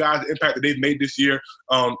about those guys, the impact that they've made this year,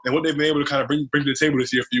 and what they've been able to kind of bring to the table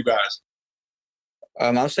this year for you guys.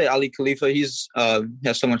 I would say Ali Khalifa, he's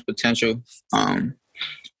has so much potential.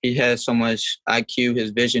 He has so much IQ. His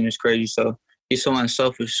vision is crazy. So he's so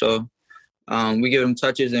unselfish. So we give him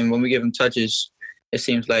touches, and when we give him touches, it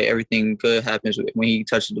seems like everything good happens when he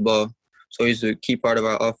touches the ball. So he's a key part of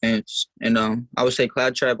our offense. And I would say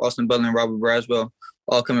Clyde Trapp, Austin Butler, and Robert Braswell,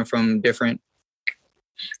 all coming from different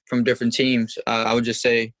teams. I would just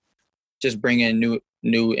say just bringing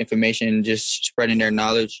new information, just spreading their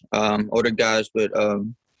knowledge. Older guys, but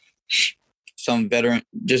some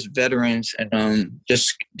veterans and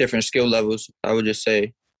just different skill levels. I would just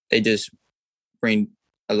say they just bring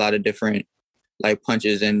a lot of different like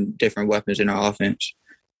punches and different weapons in our offense.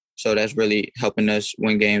 So that's really helping us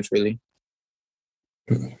win games, really.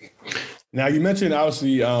 Now, you mentioned,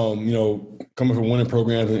 obviously, coming from winning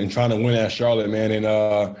programs and trying to win at Charlotte, man. And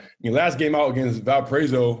your last game out against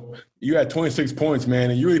Valparaiso, you had 26 points, man,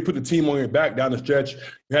 and you really put the team on your back down the stretch.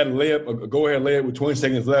 You had a go-ahead layup with 20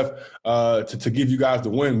 seconds left to give you guys the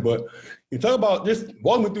win. But you talk about just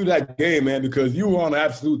walk me through that game, man, because you were on an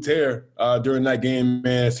absolute tear during that game,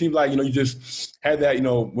 man. It seemed like, you just had that,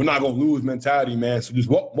 we're not going to lose mentality, man. So just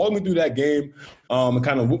walk me through that game and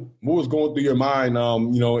kind of what was going through your mind,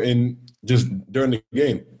 in just during the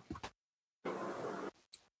game.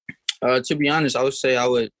 To be honest, I would say I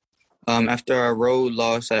would, after our road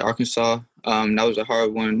loss at Arkansas, that was a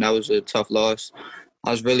hard one. That was a tough loss.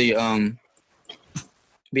 I was really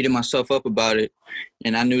beating myself up about it.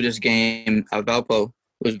 And I knew this game at Valpo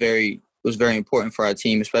was very important for our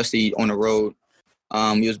team, especially on the road.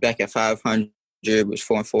 We was back at 500. It was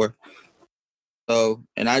 4-4. So,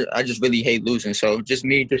 and I just really hate losing. So just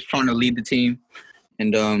me just trying to lead the team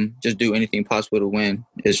and just do anything possible to win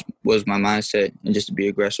was my mindset, and just to be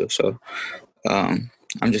aggressive. So I'm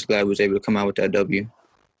just glad I was able to come out with that W.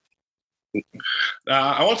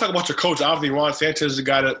 I want to talk about your coach. Obviously, Ron Sanchez is a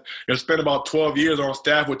guy that spent about 12 years on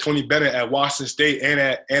staff with Tony Bennett at Washington State and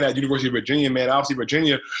at University of Virginia. Man, obviously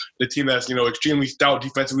Virginia, the team that's extremely stout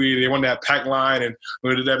defensively. They run that pack line and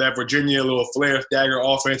that Virginia little flare stagger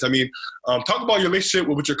offense. I mean, talk about your relationship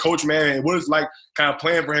with your coach, man, and what it's like kind of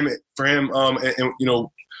playing for him.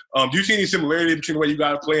 Do you see any similarity between the way you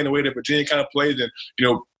guys play and the way that Virginia kind of plays? And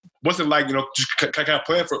what's it like? Just kind of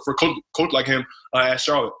playing for a coach like him at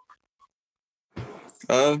Charlotte.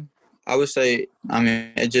 I would say,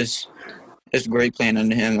 it's great playing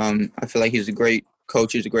under him. I feel like he's a great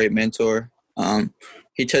coach. He's a great mentor.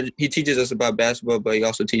 He teaches us about basketball, but he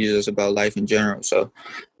also teaches us about life in general. So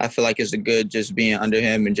I feel like it's a good just being under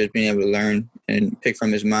him and just being able to learn and pick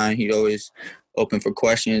from his mind. He's always open for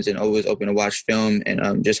questions and always open to watch film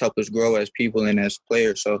and just help us grow as people and as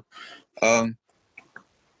players. So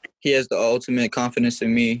he has the ultimate confidence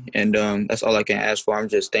in me, and that's all I can ask for. I'm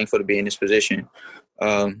just thankful to be in this position.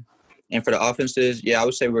 And for the offenses, I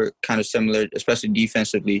would say we're kind of similar, especially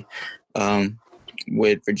defensively,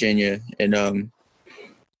 with Virginia. And,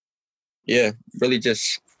 really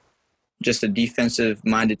just a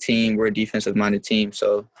defensive-minded team. We're a defensive-minded team,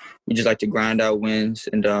 so we just like to grind out wins,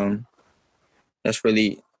 and that's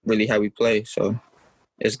really, really how we play. So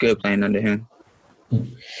it's good playing under him.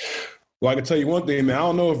 Well, I can tell you one thing, man. I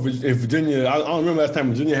don't know if Virginia – I don't remember last time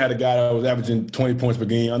Virginia had a guy that was averaging 20 points per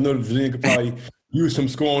game. I know Virginia could probably – use some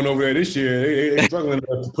scoring over there this year. They're struggling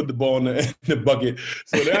to put the ball in the bucket.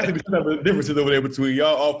 So there has to be some differences over there between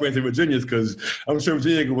y'all offense and Virginia's, because I'm sure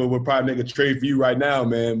Virginia would probably make a trade for you right now,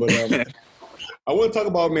 man. But I want to talk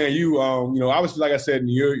about, man, you obviously, like I said,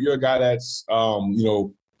 you're a guy that's,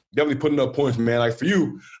 definitely putting up points, man. Like for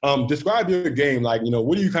you, describe your game. Like,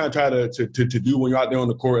 what do you kind of try to do when you're out there on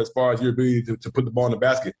the court as far as your ability to put the ball in the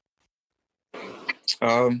basket?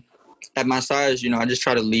 At my size, I just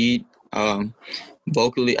try to lead.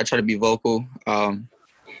 Vocally, I try to be vocal.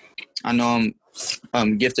 I know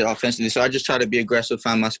I'm gifted offensively, so I just try to be aggressive,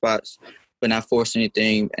 find my spots, but not force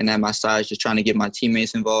anything. And at my size, just trying to get my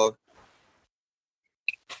teammates involved.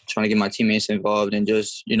 And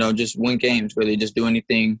just, just win games, really. Just do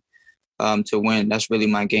anything to win. That's really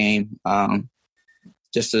my game.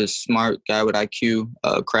 Just a smart guy with IQ,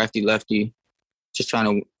 crafty lefty, just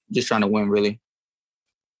trying to win, really.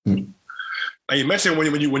 Mm-hmm. Now you mentioned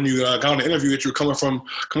when you got on the interview that you were coming from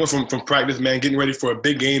practice, man, getting ready for a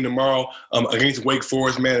big game tomorrow against Wake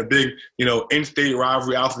Forest, man, a big in-state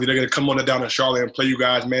rivalry. Obviously, they're going to come on down to Charlotte and play you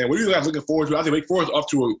guys, man. What are you guys looking forward to? I think Wake Forest off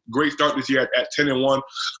to a great start this year at 10-1. What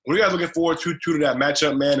are you guys looking forward to that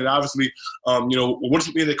matchup, man? And obviously, what's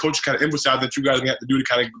something that coach kind of emphasized that you guys are going to have to do to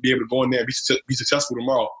kind of be able to go in there and be successful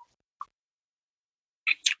tomorrow?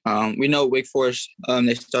 We know Wake Forest.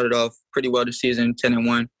 They started off pretty well this season,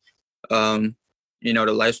 10-1.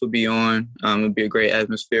 The lights will be on. It'll be a great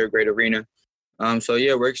atmosphere, great arena.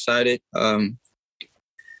 We're excited.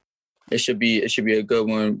 It should be a good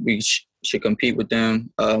one. We should compete with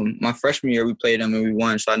them. My freshman year, we played them and we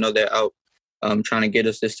won, so I know they're out trying to get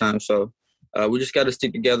us this time. So we just got to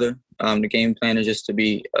stick together. The game plan is just to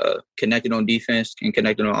be connected on defense and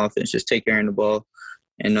connected on offense, just take care of the ball,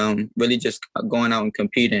 and really just going out and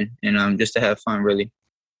competing and just to have fun, really.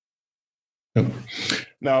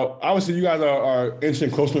 Now, obviously, you guys are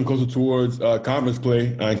inching closer and closer towards conference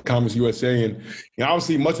play and Conference USA. And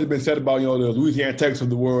obviously, much has been said about, the Louisiana Techs of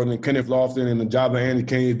the world and Kenneth Lofton and the job that Andy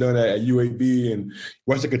Kane has done at UAB and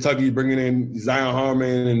Western Kentucky bringing in Zion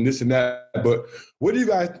Harmon and this and that. But what do you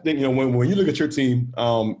guys think, when you look at your team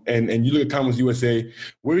and you look at Conference USA,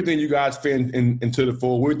 what do you think you guys fit into the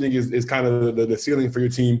fold? What do you think is kind of the ceiling for your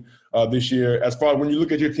team this year as far as when you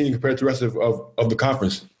look at your team compared to the rest of the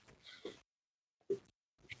conference?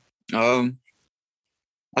 I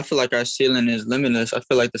feel like our ceiling is limitless. I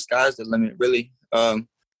feel like the sky's the limit, really.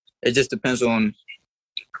 It just depends on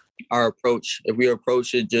our approach. If we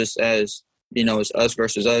approach it just as, it's us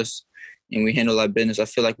versus us, and we handle our business, I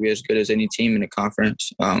feel like we're as good as any team in the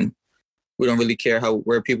conference. We don't really care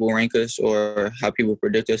where people rank us or how people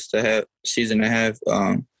predict us to have season to have.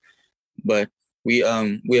 But we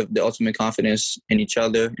have the ultimate confidence in each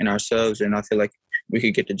other and ourselves, and I feel like we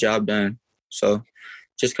could get the job done. So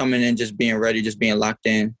just coming in, just being ready, just being locked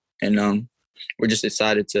in. And we're just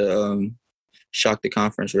excited to shock the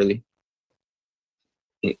conference, really.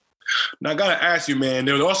 Now I gotta ask you, man.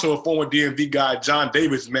 There was also a former DMV guy, John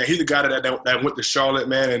Davis. Man, he's the guy that went to Charlotte,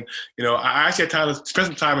 man. And I actually had time to spend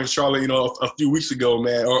some time in Charlotte, a few weeks ago,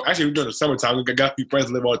 man. Or actually during the summertime, I got a few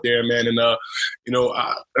friends live out there, man. And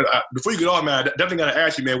before you get off, man, I definitely gotta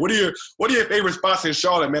ask you, man. What are your favorite spots in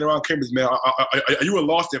Charlotte, man, around campus, man? Are you a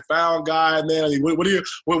lost and found guy, man? I mean, what are your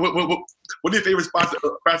favorite spots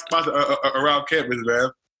around campus,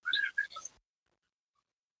 man?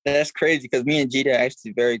 That's crazy because me and G are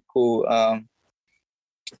actually very cool.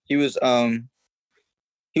 He was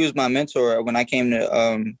my mentor when I came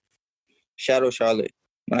to Shadow Charlotte.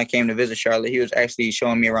 When I came to visit Charlotte, he was actually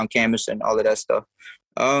showing me around campus and all of that stuff.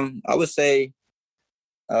 I would say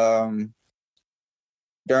during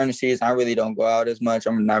the season, I really don't go out as much.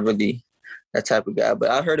 I'm not really that type of guy. But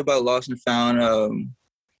I heard about Lost and Found,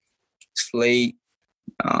 Slate,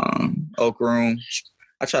 Oak Room.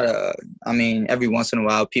 I try to, every once in a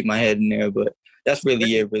while, peep my head in there, but that's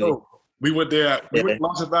really it, really. We went there. We went to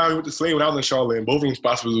Lost and Found. We went to Slate when I was in Charlotte, and both of them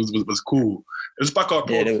spots was cool. There's a spot called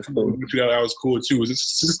That was cool. That was cool, too.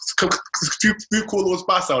 It's just a few cool little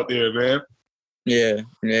spots out there, man. Yeah,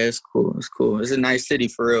 it's cool. It's cool. It's a nice city,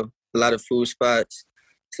 for real. A lot of food spots.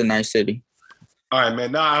 It's a nice city. All right,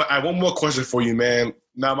 man. Now, I have one more question for you, man.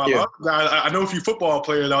 Now, I know a few football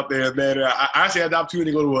players out there, man. I actually had the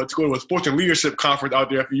opportunity to go to a sports and leadership conference out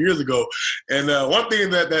there a few years ago. And one thing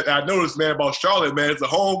that I noticed, man, about Charlotte, man, it's the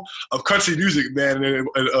home of country music, man. And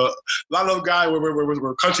a lot of those guys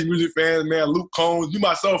were country music fans, man. Luke Combs, you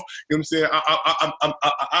myself, you know what I'm saying?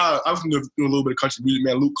 I was going to do a little bit of country music,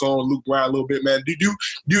 man. Luke Combs, Luke Bryan, a little bit, man. Do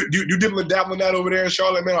you dibble and dabble in that over there in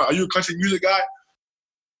Charlotte, man? Are you a country music guy?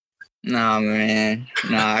 Nah, man.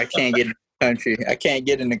 Nah, I can't get in the country. I can't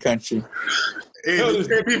get in the country. Hey,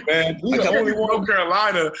 man. You the only one in North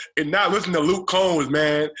Carolina and not listen to Luke Combs,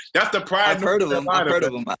 man. That's the pride. I've heard of him. I've heard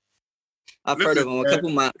of him.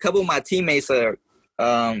 A couple of my teammates are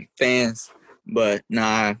fans, but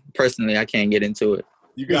nah, personally, I can't get into it.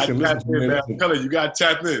 You got to tap in, man. I'm telling you, you got to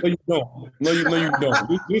tap in. No, you don't.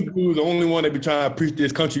 This dude's the only one that be trying to preach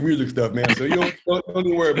this country music stuff, man. So you don't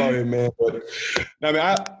even worry about it, man. But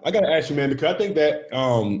I got to ask you, man, because I think that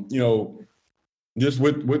just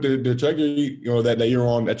with the trajectory, that you're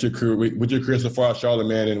on at your career, with your career so far, Charlotte,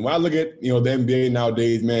 man, and when I look at the NBA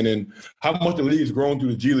nowadays, man, and how much the league's grown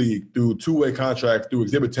through the G League, through two-way contracts, through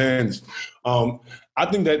Exhibit 10s, I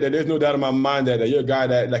think that there's no doubt in my mind that you're a guy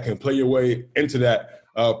that can play your way into that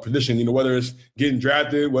position, whether it's getting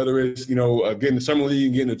drafted, whether it's, getting the summer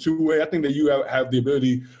league, getting a two-way. I think that you have the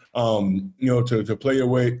ability, to play your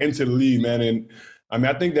way into the league, man. And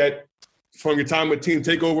I think that from your time with Team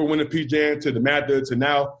Takeover, winning PJam, to the Mather, to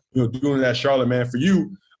now, doing that Charlotte, man, for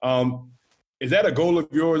you, is that a goal of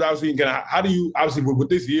yours? Obviously, how do you, obviously, with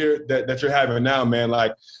this year that you're having now, man,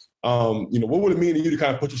 like, what would it mean to you to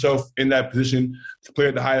kind of put yourself in that position to play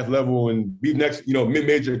at the highest level and be the next,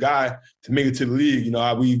 mid-major guy to make it to the league?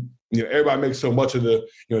 Everybody makes so much of the,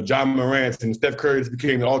 John Morant and Steph Curry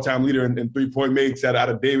became the all-time leader in three-point makes out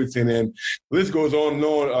of Davidson, and the list goes on and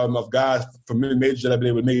on of guys from mid-majors that have been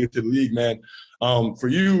able to make it to the league, man. For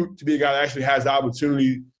you to be a guy that actually has the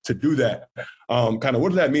opportunity to do that, kind of what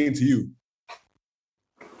does that mean to you?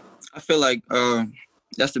 I feel like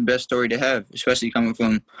that's the best story to have, especially coming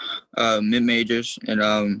from mid-majors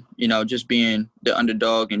and, just being the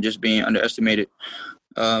underdog and just being underestimated.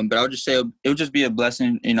 But I would just say it would just be a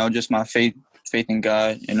blessing, just my faith in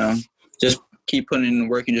God, just keep putting in the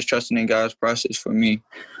work and just trusting in God's process for me,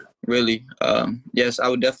 really. Yes, I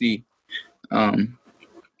would definitely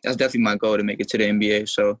that's definitely my goal, to make it to the NBA.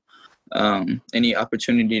 So any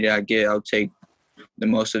opportunity that I get, I'll take the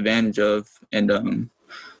most advantage of and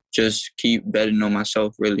just keep betting on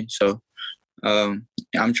myself, really. So I'm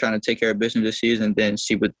trying to take care of business this season and then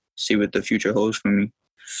see what the future holds for me.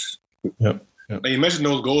 Yep. Now, you mentioned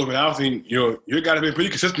those goals, man. Obviously, you got to be pretty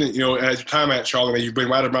consistent, as your time at Charlotte, man. You've been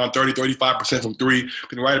right around 30-35% from three,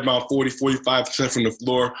 been right about 40-45% from the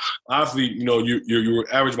floor. Obviously, you were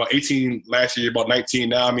average about 18 last year, about 19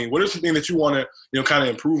 now. What is the thing that you want to, kind of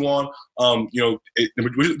improve on? What do you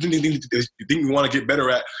think you want to get better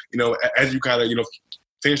at, as you kind of,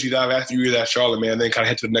 finish these last few years at Charlotte, man, and then kind of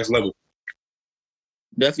head to the next level?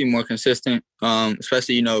 Definitely more consistent,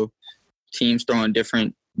 especially, teams throwing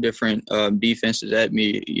different defenses at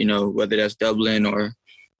me, whether that's doubling or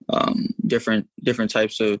different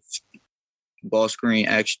types of ball screen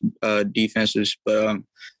action defenses. But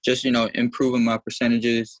just, improving my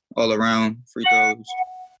percentages all around, free throws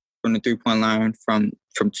from the three-point line, from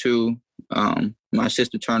two, my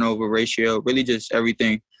assist to turnover ratio, really just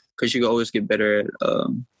everything, because you can always get better at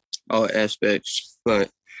all aspects. But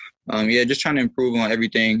just trying to improve on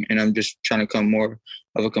everything, and I'm just trying to become more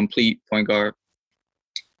of a complete point guard.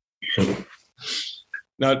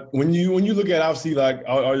 Now, when you look at obviously like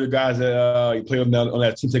all your guys that you play on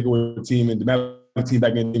that Team Takeover team and the team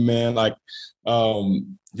back in, man, like,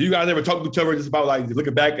 do you guys ever talk to each other just about like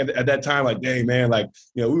looking back at that time, like, dang, man, like,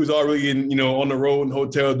 we was already on the road and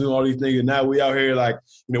hotels doing all these things, and now we out here, like,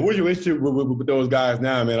 what's your relationship with those guys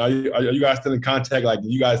now, man? Are you guys still in contact? Like, do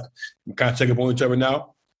you guys kind of check up on each other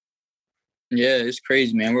now? Yeah, it's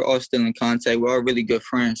crazy, man. We're all still in contact. We're all really good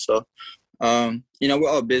friends. So, we're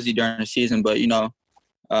all busy during the season, but,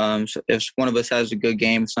 so if one of us has a good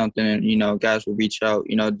game or something, and, guys will reach out,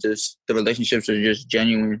 just the relationships are just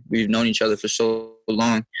genuine. We've known each other for so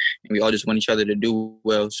long, and we all just want each other to do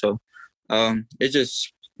well. So,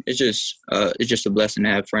 it's just a blessing to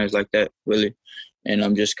have friends like that, really.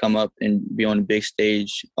 And just come up and be on the big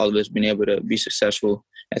stage, all of us being able to be successful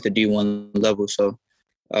at the D1 level. So,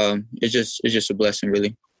 it's just a blessing,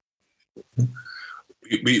 really.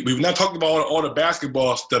 We've not talked about all the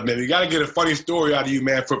basketball stuff, man. We got to get a funny story out of you,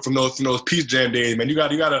 man, from those Peace Jam days, man. You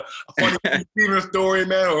got a funny Steven story,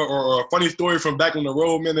 man, or a funny story from back on the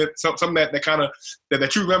road, man. Something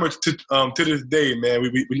that you remember to this day, man.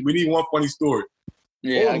 We need one funny story.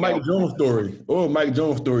 Yeah, Mike Jones story. Mike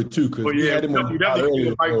Jones story too, because we had him on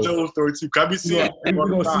definitely Mike Jones story too. We're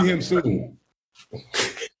gonna see him soon.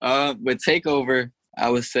 With Takeover, I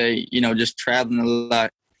would say, just traveling a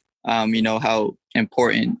lot. How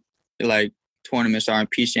important like tournaments are in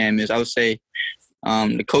Peace Jam is. I would say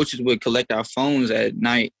the coaches would collect our phones at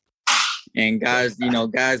night, and guys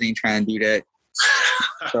ain't trying to do that.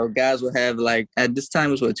 So guys would have like, at this time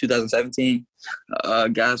it was 2017.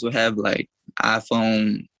 Guys would have like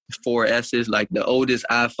iPhone 4S's, like the oldest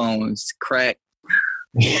iPhones, crack,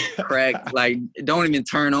 like don't even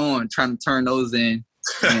turn on. Trying to turn those in,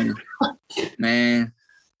 and, man.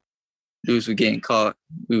 Dudes were getting caught.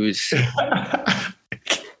 That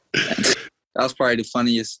was probably the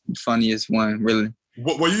funniest one, really.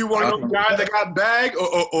 Were you one of those guys that got bagged,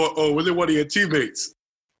 or was it one of your teammates?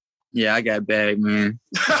 Yeah, I got bagged, man.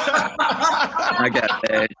 I got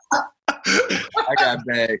bagged.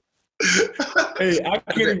 Hey, I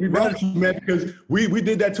can't even be mad at you, man, because we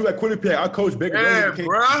did that too at Quinnipiac. Our coach, Baker, came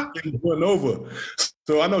over.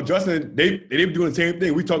 So I know Justin, they be doing the same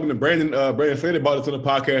thing. We talking to Brandon Slater about this on the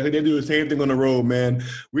podcast. They do the same thing on the road, man.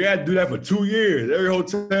 We had to do that for 2 years. Every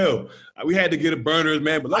hotel, we had to get a burners,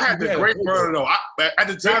 man. But I had the great burner though. At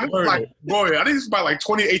the time, it was like, boy, I think it was about like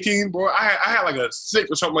 2018, bro. I had like a 6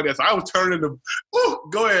 or something like that. So I was turning them.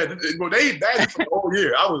 Go ahead. They bagged for the whole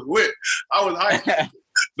year. I was lit. I was hyped.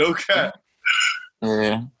 No cap.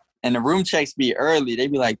 Yeah. And the room checks be early. They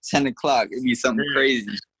be like 10 o'clock. It'd be something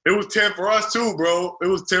crazy. It was 10 for us too, bro. It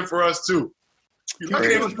was 10 for us too. You're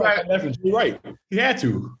right. He had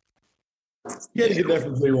to. He had to get that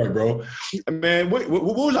from Jay right, bro. Man, what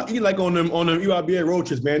was I eating like on them UIBA road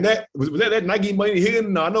trips, man? That was that Nike money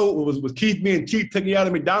hitting? I know it was Keith being cheap, taking you out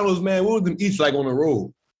of McDonald's, man. What was them eats like on the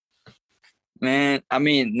road? Man,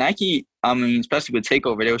 Nike, especially with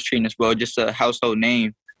Takeover, they was treating us well, just a household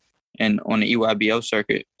name and on the EYBL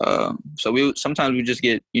circuit. So we sometimes just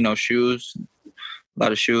get, shoes, a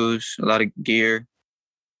lot of shoes, a lot of gear.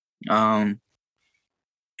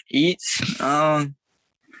 Eats, I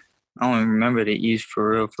don't even remember the eats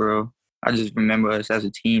for real. I just remember us as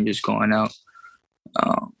a team just going out.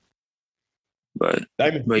 But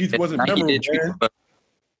Eats wasn't memorable,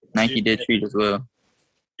 Nike did treat us well.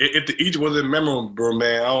 If the each wasn't memorable,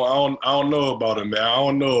 man, I don't know about it,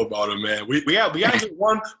 man. We gotta get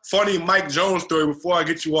one funny Mike Jones story before I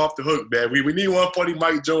get you off the hook, man. We need one funny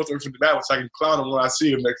Mike Jones story from that one so I can clown him when I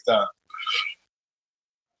see him next time.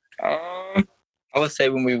 I would say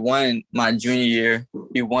when we won my junior year,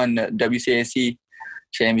 we won the WCAC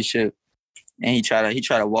championship, and he tried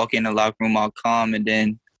to walk in the locker room all calm, and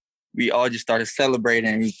then we all just started celebrating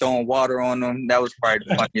and throwing water on him. That was probably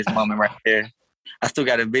the funniest moment right there. I still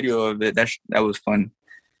got a video of it. That was fun.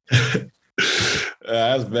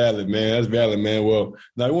 That's valid, man. Well,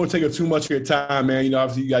 now we won't take up too much of your time, man.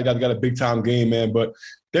 Obviously you guys got a big time game, man. But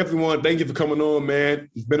definitely want to thank you for coming on, man.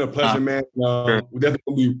 It's been a pleasure, man. Sure. We're definitely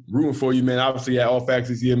gonna be rooting for you, man. Obviously at All Facts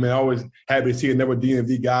this year, man. Always happy to see another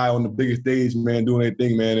DMV guy on the biggest stage, man, doing their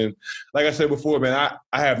thing, man. And like I said before, man,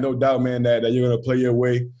 I have no doubt, man, that you're gonna play your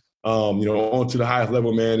way. On to the highest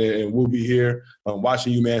level, man, and we'll be here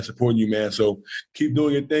watching you, man, supporting you, man. So keep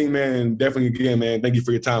doing your thing, man, and definitely, again, man, thank you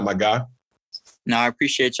for your time, my guy. No, I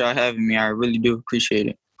appreciate y'all having me. I really do appreciate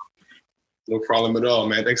it. No problem at all,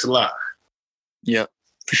 man. Thanks a lot. Yep,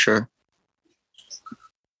 for sure.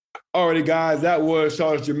 Alrighty, guys, that was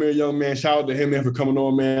Jahmir Young, man. Shout out to him, man, for coming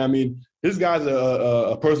on, man. this guy's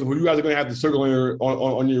a person who you guys are going to have to circle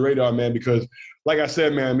on your radar, man, because like I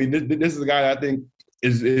said, man, I mean, this is a guy that I think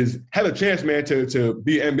is had a chance, man, to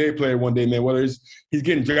be an NBA player one day, man, whether he's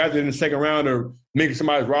getting drafted in the second round or making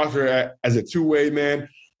somebody's roster as a two-way, man.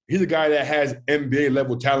 He's a guy that has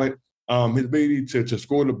NBA-level talent. His ability to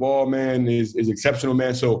score the ball, man, is exceptional,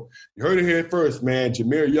 man. So you heard it here first, man.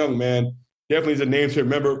 Jahmir Young, man, definitely is a name to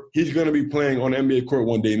remember. He's going to be playing on the NBA court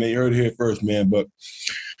one day, man. You heard it here first, man. But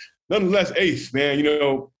nonetheless, Ace, man, you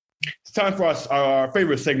know, it's time for our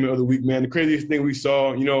favorite segment of the week, man. The craziest thing we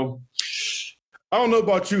saw, you know, I don't know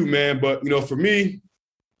about you, man, but, you know, for me,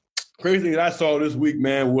 crazy thing that I saw this week,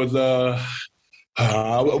 man, was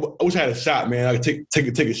I wish I had a shot, man. I could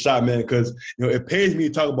take a shot, man, because, you know, it pains me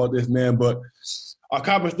to talk about this, man, but our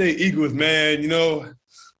Coppin State Eagles, man, you know,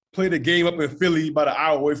 played a game up in Philly about an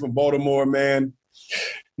hour away from Baltimore, man. And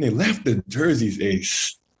they left the jerseys,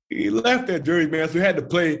 Ace. He left their jerseys, man, so we had to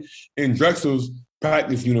play in Drexel's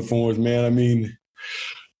practice uniforms, man. I mean,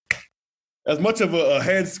 as much of a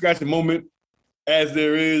head-scratching moment as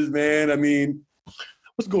there is, man, I mean,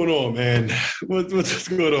 what's going on, man? What's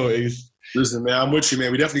going on, Ace? Listen, man, I'm with you,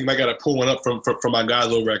 man. We definitely might got to pull one up from my guys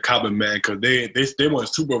over at Coppin, man, because they went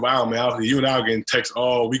super violent, man. Obviously, you and I were getting texts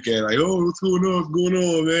all weekend, like, oh, what's going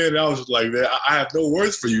on, man? And I was just like, man, I have no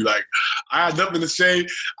words for you. Like, I had nothing to say.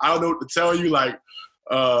 I don't know what to tell you. Like,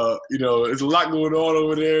 you know, there's a lot going on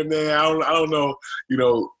over there, man. I don't know, you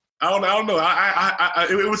know. I don't know.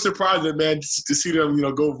 It was surprising, man, to see them, you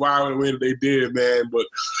know, go viral the way that they did, man. But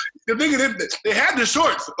the thing is, they had the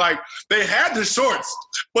shorts. Like, they had the shorts,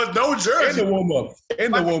 but no jersey. And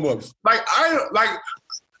the warm-ups.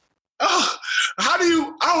 How do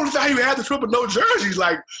you – I don't know how you had the shorts but no jerseys.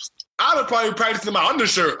 Like, I'd have probably practiced in my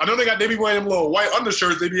undershirt. I know they be wearing them little white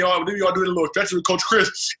undershirts. They be all doing a little stretch with Coach Chris.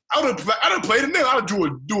 I'd have played in there. I'd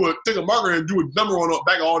take a marker and do a number on the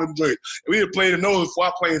back of all them joints. And we'd have played in those before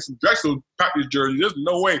I played in some Drexel practice jerseys. There's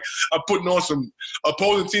no way I'm putting on some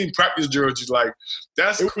opposing team practice jerseys. Like,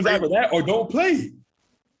 that's it was either that or don't play.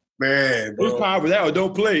 Man, bro. It was either that or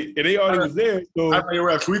don't play. And they already was there. So I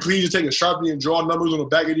mean, can we please just take a Sharpie and draw numbers on the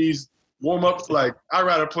back of these warm-ups? Like, I'd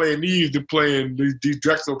rather play in these than playing these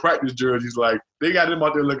Drexel practice jerseys. Like, they got them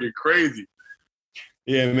out there looking crazy.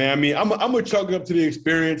 Yeah, man. I mean, I'm going to chalk it up to the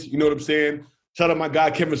experience. You know what I'm saying? Shout out my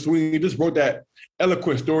guy, Kevin Sweeney. He just wrote that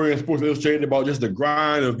eloquent story in Sports Illustrated about just the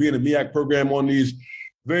grind of being a MEAC program on these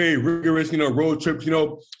very rigorous, you know, road trips, you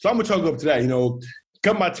know. So I'm going to chalk it up to that, you know.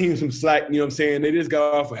 Cut my team some slack, you know what I'm saying? They just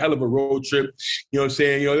got off a hell of a road trip, you know what I'm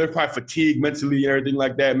saying? You know, they're probably fatigued mentally and everything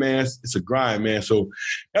like that, man. It's a grind, man. So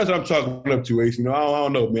that's what I'm chalking up to, Ace. You know, I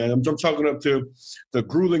don't know, man. I'm chalking up to the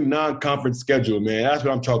grueling non-conference schedule, man. That's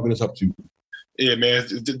what I'm chalking this up to. Yeah, man.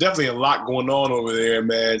 There's definitely a lot going on over there,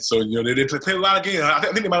 man. So, you know, they played a lot of games. I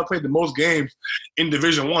think they might have played the most games in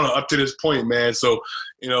Division I up to this point, man. So,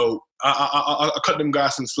 you know, I cut them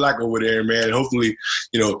guys some slack over there, man. And hopefully,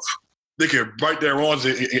 you know, they can right their wrongs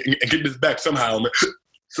and get this back somehow, man.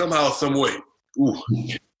 Somehow, some way. Ooh.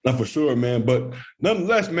 Not for sure, man. But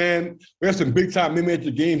nonetheless, man, we have some big-time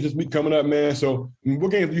mid-major games this week coming up, man. So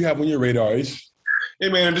what games do you have on your radar, Ace? Hey,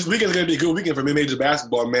 man, this weekend's going to be a good weekend for mid-major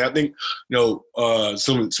basketball, man. I think, you know,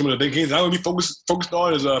 some of the big games I'm going to be focused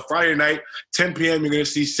on is Friday night, 10 p.m. You're going to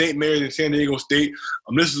see St. Mary's and San Diego State.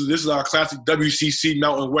 This is our classic WCC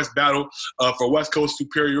Mountain West battle for West Coast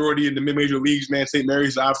superiority in the mid-major leagues, man. St. Mary's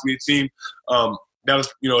is obviously a team that is,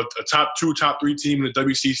 you know, a top 2, top 3 team in the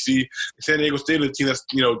WCC. San Diego State is a team that's,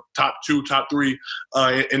 you know, top 2, top 3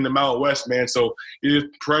 in the Mountain West, man. So it is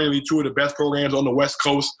perennially 2 of the best programs on the West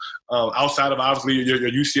Coast, outside of obviously your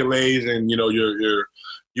UCLA's and, you know, your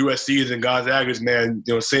USC's and Gonzaga's, man.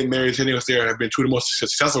 You know, St. Mary's, San Diego State have been 2 of the most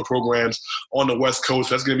successful programs on the West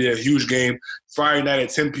Coast. That's going to be a huge game Friday night at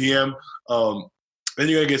 10 p.m. Then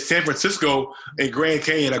you're going to get San Francisco and Grand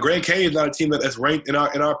Canyon. Now, Grand Canyon is not a team that's ranked in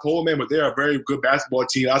our poll, man, but they're a very good basketball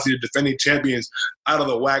team. Obviously, the defending champions out of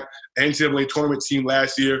the WAC NCAA tournament team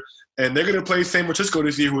last year. And they're going to play San Francisco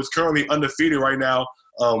this year, who is currently undefeated right now.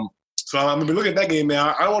 So I'm going to be looking at that game,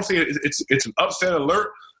 man. I don't want to say it's an upset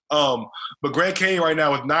alert, but Grand Canyon right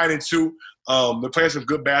now is 9-2. They're playing some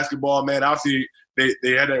good basketball, man. Obviously,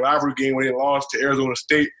 they had that rivalry game when they lost to Arizona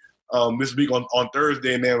State this week on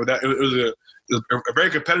Thursday, man. But it was a very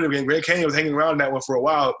competitive game. Grand Canyon was hanging around that one for a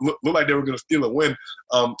while. Looked like they were going to steal a win.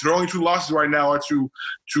 Their only 2 losses right now are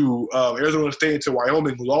to Arizona State and to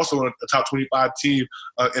Wyoming, who's also a top 25 team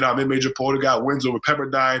in our mid-major poll. They got wins over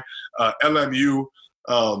Pepperdine, LMU.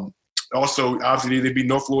 Also, obviously, they beat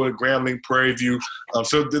North Florida, Grambling, Prairie View.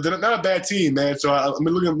 So they're not a bad team, man. So I'm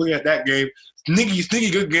looking at that game. Sneaky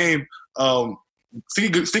good game.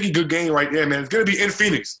 sneaky good game right there, man. It's going to be in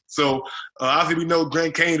Phoenix. So, obviously, we know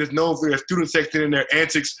Grand Canyon is known for their student section and their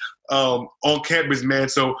antics on campus, man.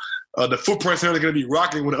 So, the footprint center is going to be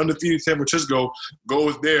rocking when the undefeated San Francisco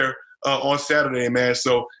goes there on Saturday, man.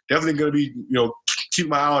 So, definitely going to be, keep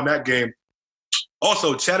my eye on that game.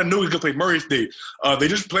 Also, Chattanooga is going to play Murray State. They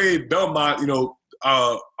just played Belmont,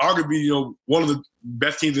 arguably, one of the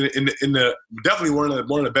best teams in the definitely one of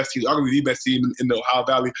the best teams, arguably the best team in the Ohio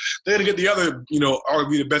Valley. They're gonna get the other,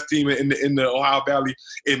 arguably the best team in the Ohio Valley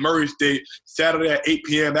in Murray State Saturday at 8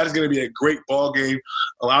 p.m. That is gonna be a great ball game.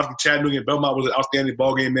 Obviously, Chattanooga and Belmont was an outstanding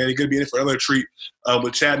ball game, man. You're gonna be in for another treat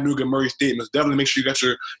with Chattanooga and Murray State. Must definitely make sure you got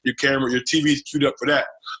your camera, your TVs queued up for that.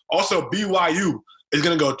 Also, BYU is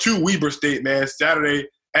gonna go to Weber State, man, Saturday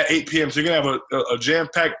at 8 p.m. So you're going to have a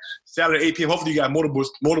jam-packed Saturday at 8 p.m. Hopefully you got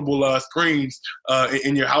multiple screens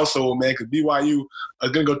in your household, man, because BYU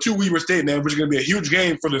is going to go to Weber State, man, which is going to be a huge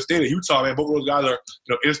game for the state of Utah, man. Both of those guys are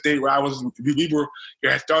in-state rivals. Weber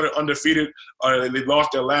has started undefeated. They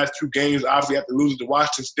lost their last two games, obviously after losing to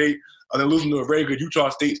Washington State. They're losing to a very good Utah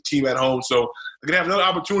State team at home. So they're going to have another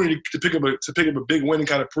opportunity to pick up a big win and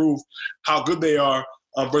kind of prove how good they are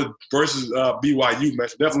versus BYU, man.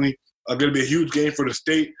 So definitely going to be a huge game for the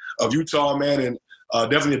state of Utah, man, and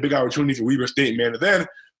definitely a big opportunity for Weber State, man. And then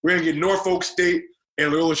we're going to get Norfolk State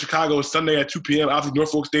and Loyola Chicago Sunday at 2 p.m. Obviously,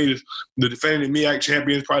 Norfolk State is the defending MEAC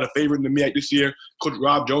champions, probably the favorite in the MEAC this year. Coach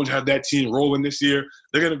Rob Jones has that team rolling this year.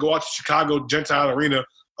 They're going to go out to Chicago Gentile Arena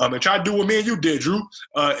and try to do what me and you did, Drew,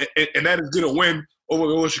 and that is going to win over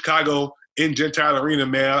Loyola Chicago in Gentile Arena,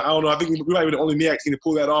 man. I don't know. I think we might be the only MEAC team to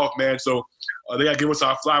pull that off, man. So they got to give us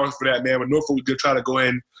our flowers for that, man. But Norfolk is going to try to go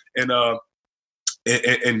in and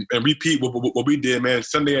repeat what we did, man.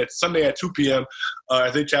 Sunday at 2 p.m.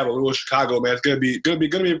 As they travel to Chicago, man. It's gonna be a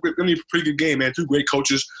pretty good game, man. Two great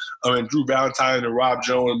coaches, and Drew Valentine and Rob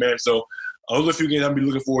Jones, man. So those are a few games I'll be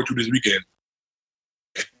looking forward to this weekend.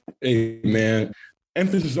 Hey, man.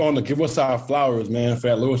 Emphasis on the give us our flowers, man, for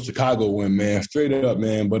that Loyola Chicago win, man. Straight up,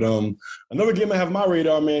 man. But another game I have on my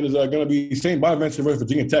radar, man, is going to be St. Bonaventure versus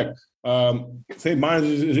Virginia Tech. St.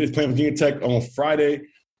 Bonaventure is playing Virginia Tech on Friday.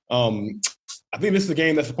 I think this is a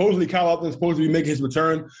game that supposedly Kyle Upton is supposed to be making his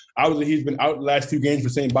return. Obviously, he's been out the last two games for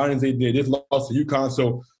St. Bonaventure. They just lost to UConn.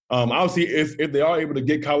 So, obviously, if they are able to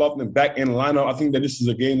get Kyle Upton back in the lineup, I think that this is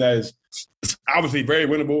a game that is obviously very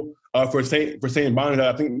winnable for St. Bonaventure.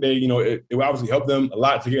 I think they, it will obviously help them a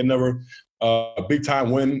lot to get another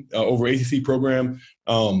big-time win over ACC program.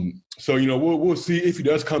 So, we'll see if he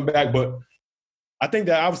does come back. But I think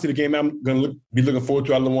that obviously the game I'm going to be looking forward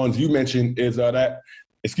to, out of the ones you mentioned, is that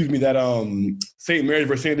St. Mary's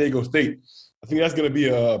versus San Diego State. I think that's going to be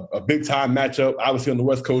a big-time matchup, obviously, on the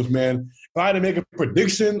West Coast, man. If I had to make a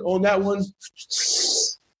prediction on that one,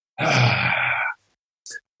 I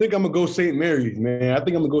think I'm going to go St. Mary's, man. I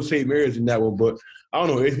think I'm going to go St. Mary's in that one, but I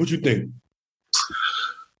don't know. Ace, what you think?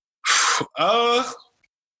 I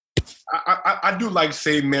do like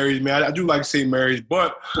St. Mary's, man. I do like St. Mary's,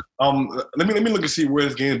 but let me look and see where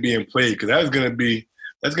this game is being played, because that's going to be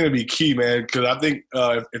key, man, because I think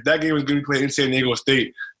if that game is going to be played in San Diego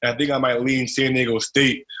State, I think I might lean San Diego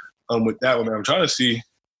State with that one, man. I'm trying to see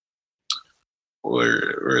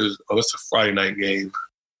where is – it's a Friday night game.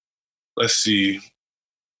 Let's see.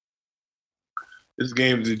 This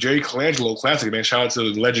game is the Jerry Colangelo Classic, man. Shout out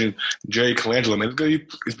to the legend Jerry Colangelo, man. It's going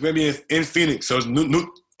to be in Phoenix, so it's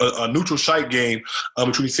a neutral site game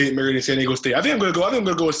between St. Mary's and San Diego State. I think I'm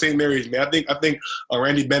gonna go with St. Mary's, man. I think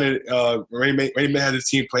Randy Bennett has his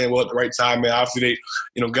team playing well at the right time, man. Obviously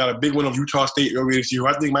they got a big win of Utah State earlier this year, who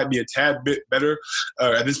I think might be a tad bit better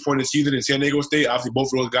at this point in the season than San Diego State. Obviously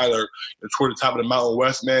both of those guys are toward the top of the Mountain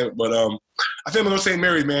West, man. But I think I'm gonna go St.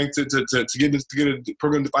 Mary's, man, to get a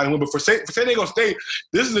program defining win. But for San Diego State,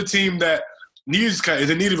 this is a team that is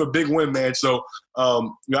in need of a big win, man. So,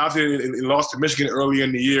 obviously, they lost to Michigan earlier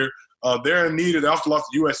in the year. They're in need. They also lost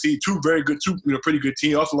to USC, two pretty good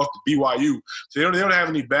teams. Also lost to BYU. So they don't have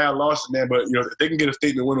any bad losses, man. But if they can get a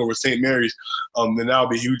statement win over St. Mary's, then that'll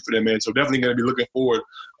be huge for them, man. So definitely going to be looking forward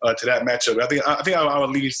to that matchup. I think I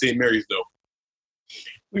would lead St. Mary's though.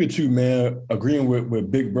 Look at you, man, agreeing with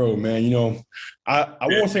Big Bro, man. I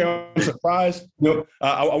won't say I'm surprised.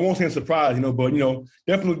 I won't say I'm surprised, but,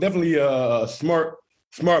 definitely a smart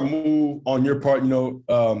move on your part,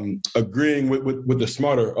 agreeing with the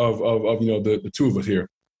smarter of the two of us here.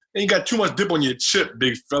 And you got too much dip on your chip,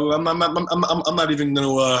 big fella. I'm not even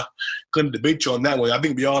gonna debate you on that one. I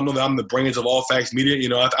think we all know that I'm the brains of All Facts Media.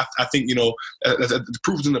 I think the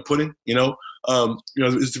proof is in the pudding.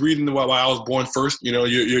 It's the reason why I was born first.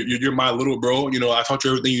 You're my little bro. I taught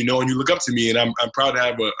you everything you know, and you look up to me, and I'm proud to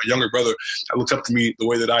have a younger brother that looks up to me the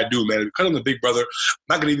way that I do, man. Because I'm the big brother, I'm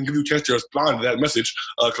not going to even give you a chance to respond to that message,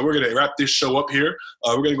 because we're going to wrap this show up here.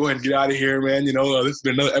 We're going to go ahead and get out of here, man. This has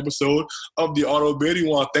been another episode of the Auto Bid. We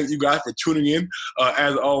want to thank you guys for tuning in.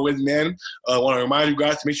 As always, man, I want to remind you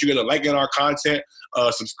guys to make sure you guys are liking our content,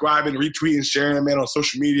 subscribing, retweeting, sharing, man, on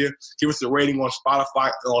social media. Give us a rating on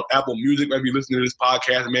Spotify, on Apple Music. Maybe you listen to this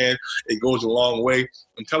podcast, man. It goes a long way.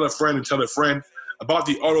 And tell a friend about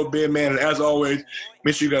the Auto Bid, man. And as always,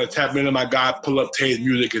 make sure you got to tap into my guy, Pull Up Tay's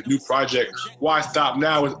music. His new project, Why Stop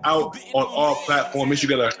Now, is out on all platforms. Make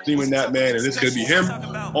sure you got to streaming that, man. And this is going to be him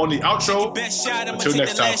on the outro. Until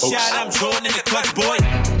next time, folks. I'm Jordan in the clutch, boy.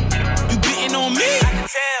 You beating on me? I can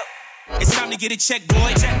tell. It's time to get a check, boy.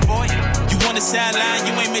 You on the sideline,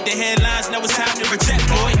 you ain't made the headlines. Now it's time to reject,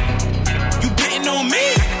 boy. You beating on me?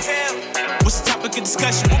 I can tell. What's the topic of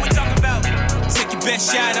discussion? What we talking about? Take your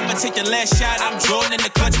best shot, I'ma take the last shot. I'm Jordan in the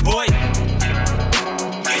clutch, boy.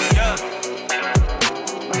 Yeah.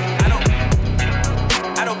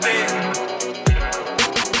 I don't bid.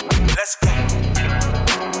 Let's go.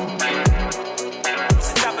 What's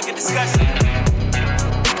the topic of discussion?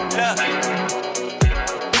 Look.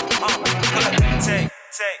 Take.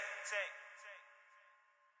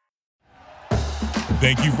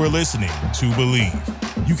 Thank you for listening to Believe.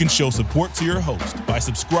 You can show support to your host by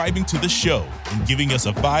subscribing to the show and giving us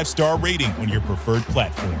a 5-star rating on your preferred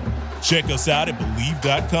platform. Check us out at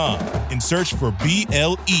Believe.com and search for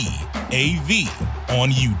BLEAV on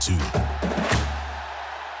YouTube.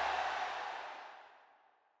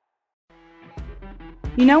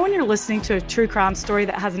 You know when you're listening to a true crime story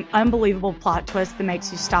that has an unbelievable plot twist that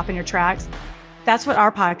makes you stop in your tracks? That's what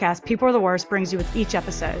our podcast, People Are the Worst, brings you with each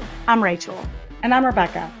episode. I'm Rachel. And I'm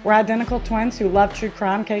Rebecca. We're identical twins who love true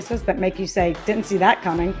crime cases that make you say, didn't see that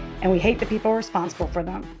coming, and we hate the people responsible for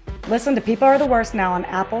them. Listen to People Are the Worst now on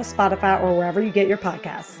Apple, Spotify, or wherever you get your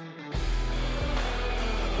podcasts.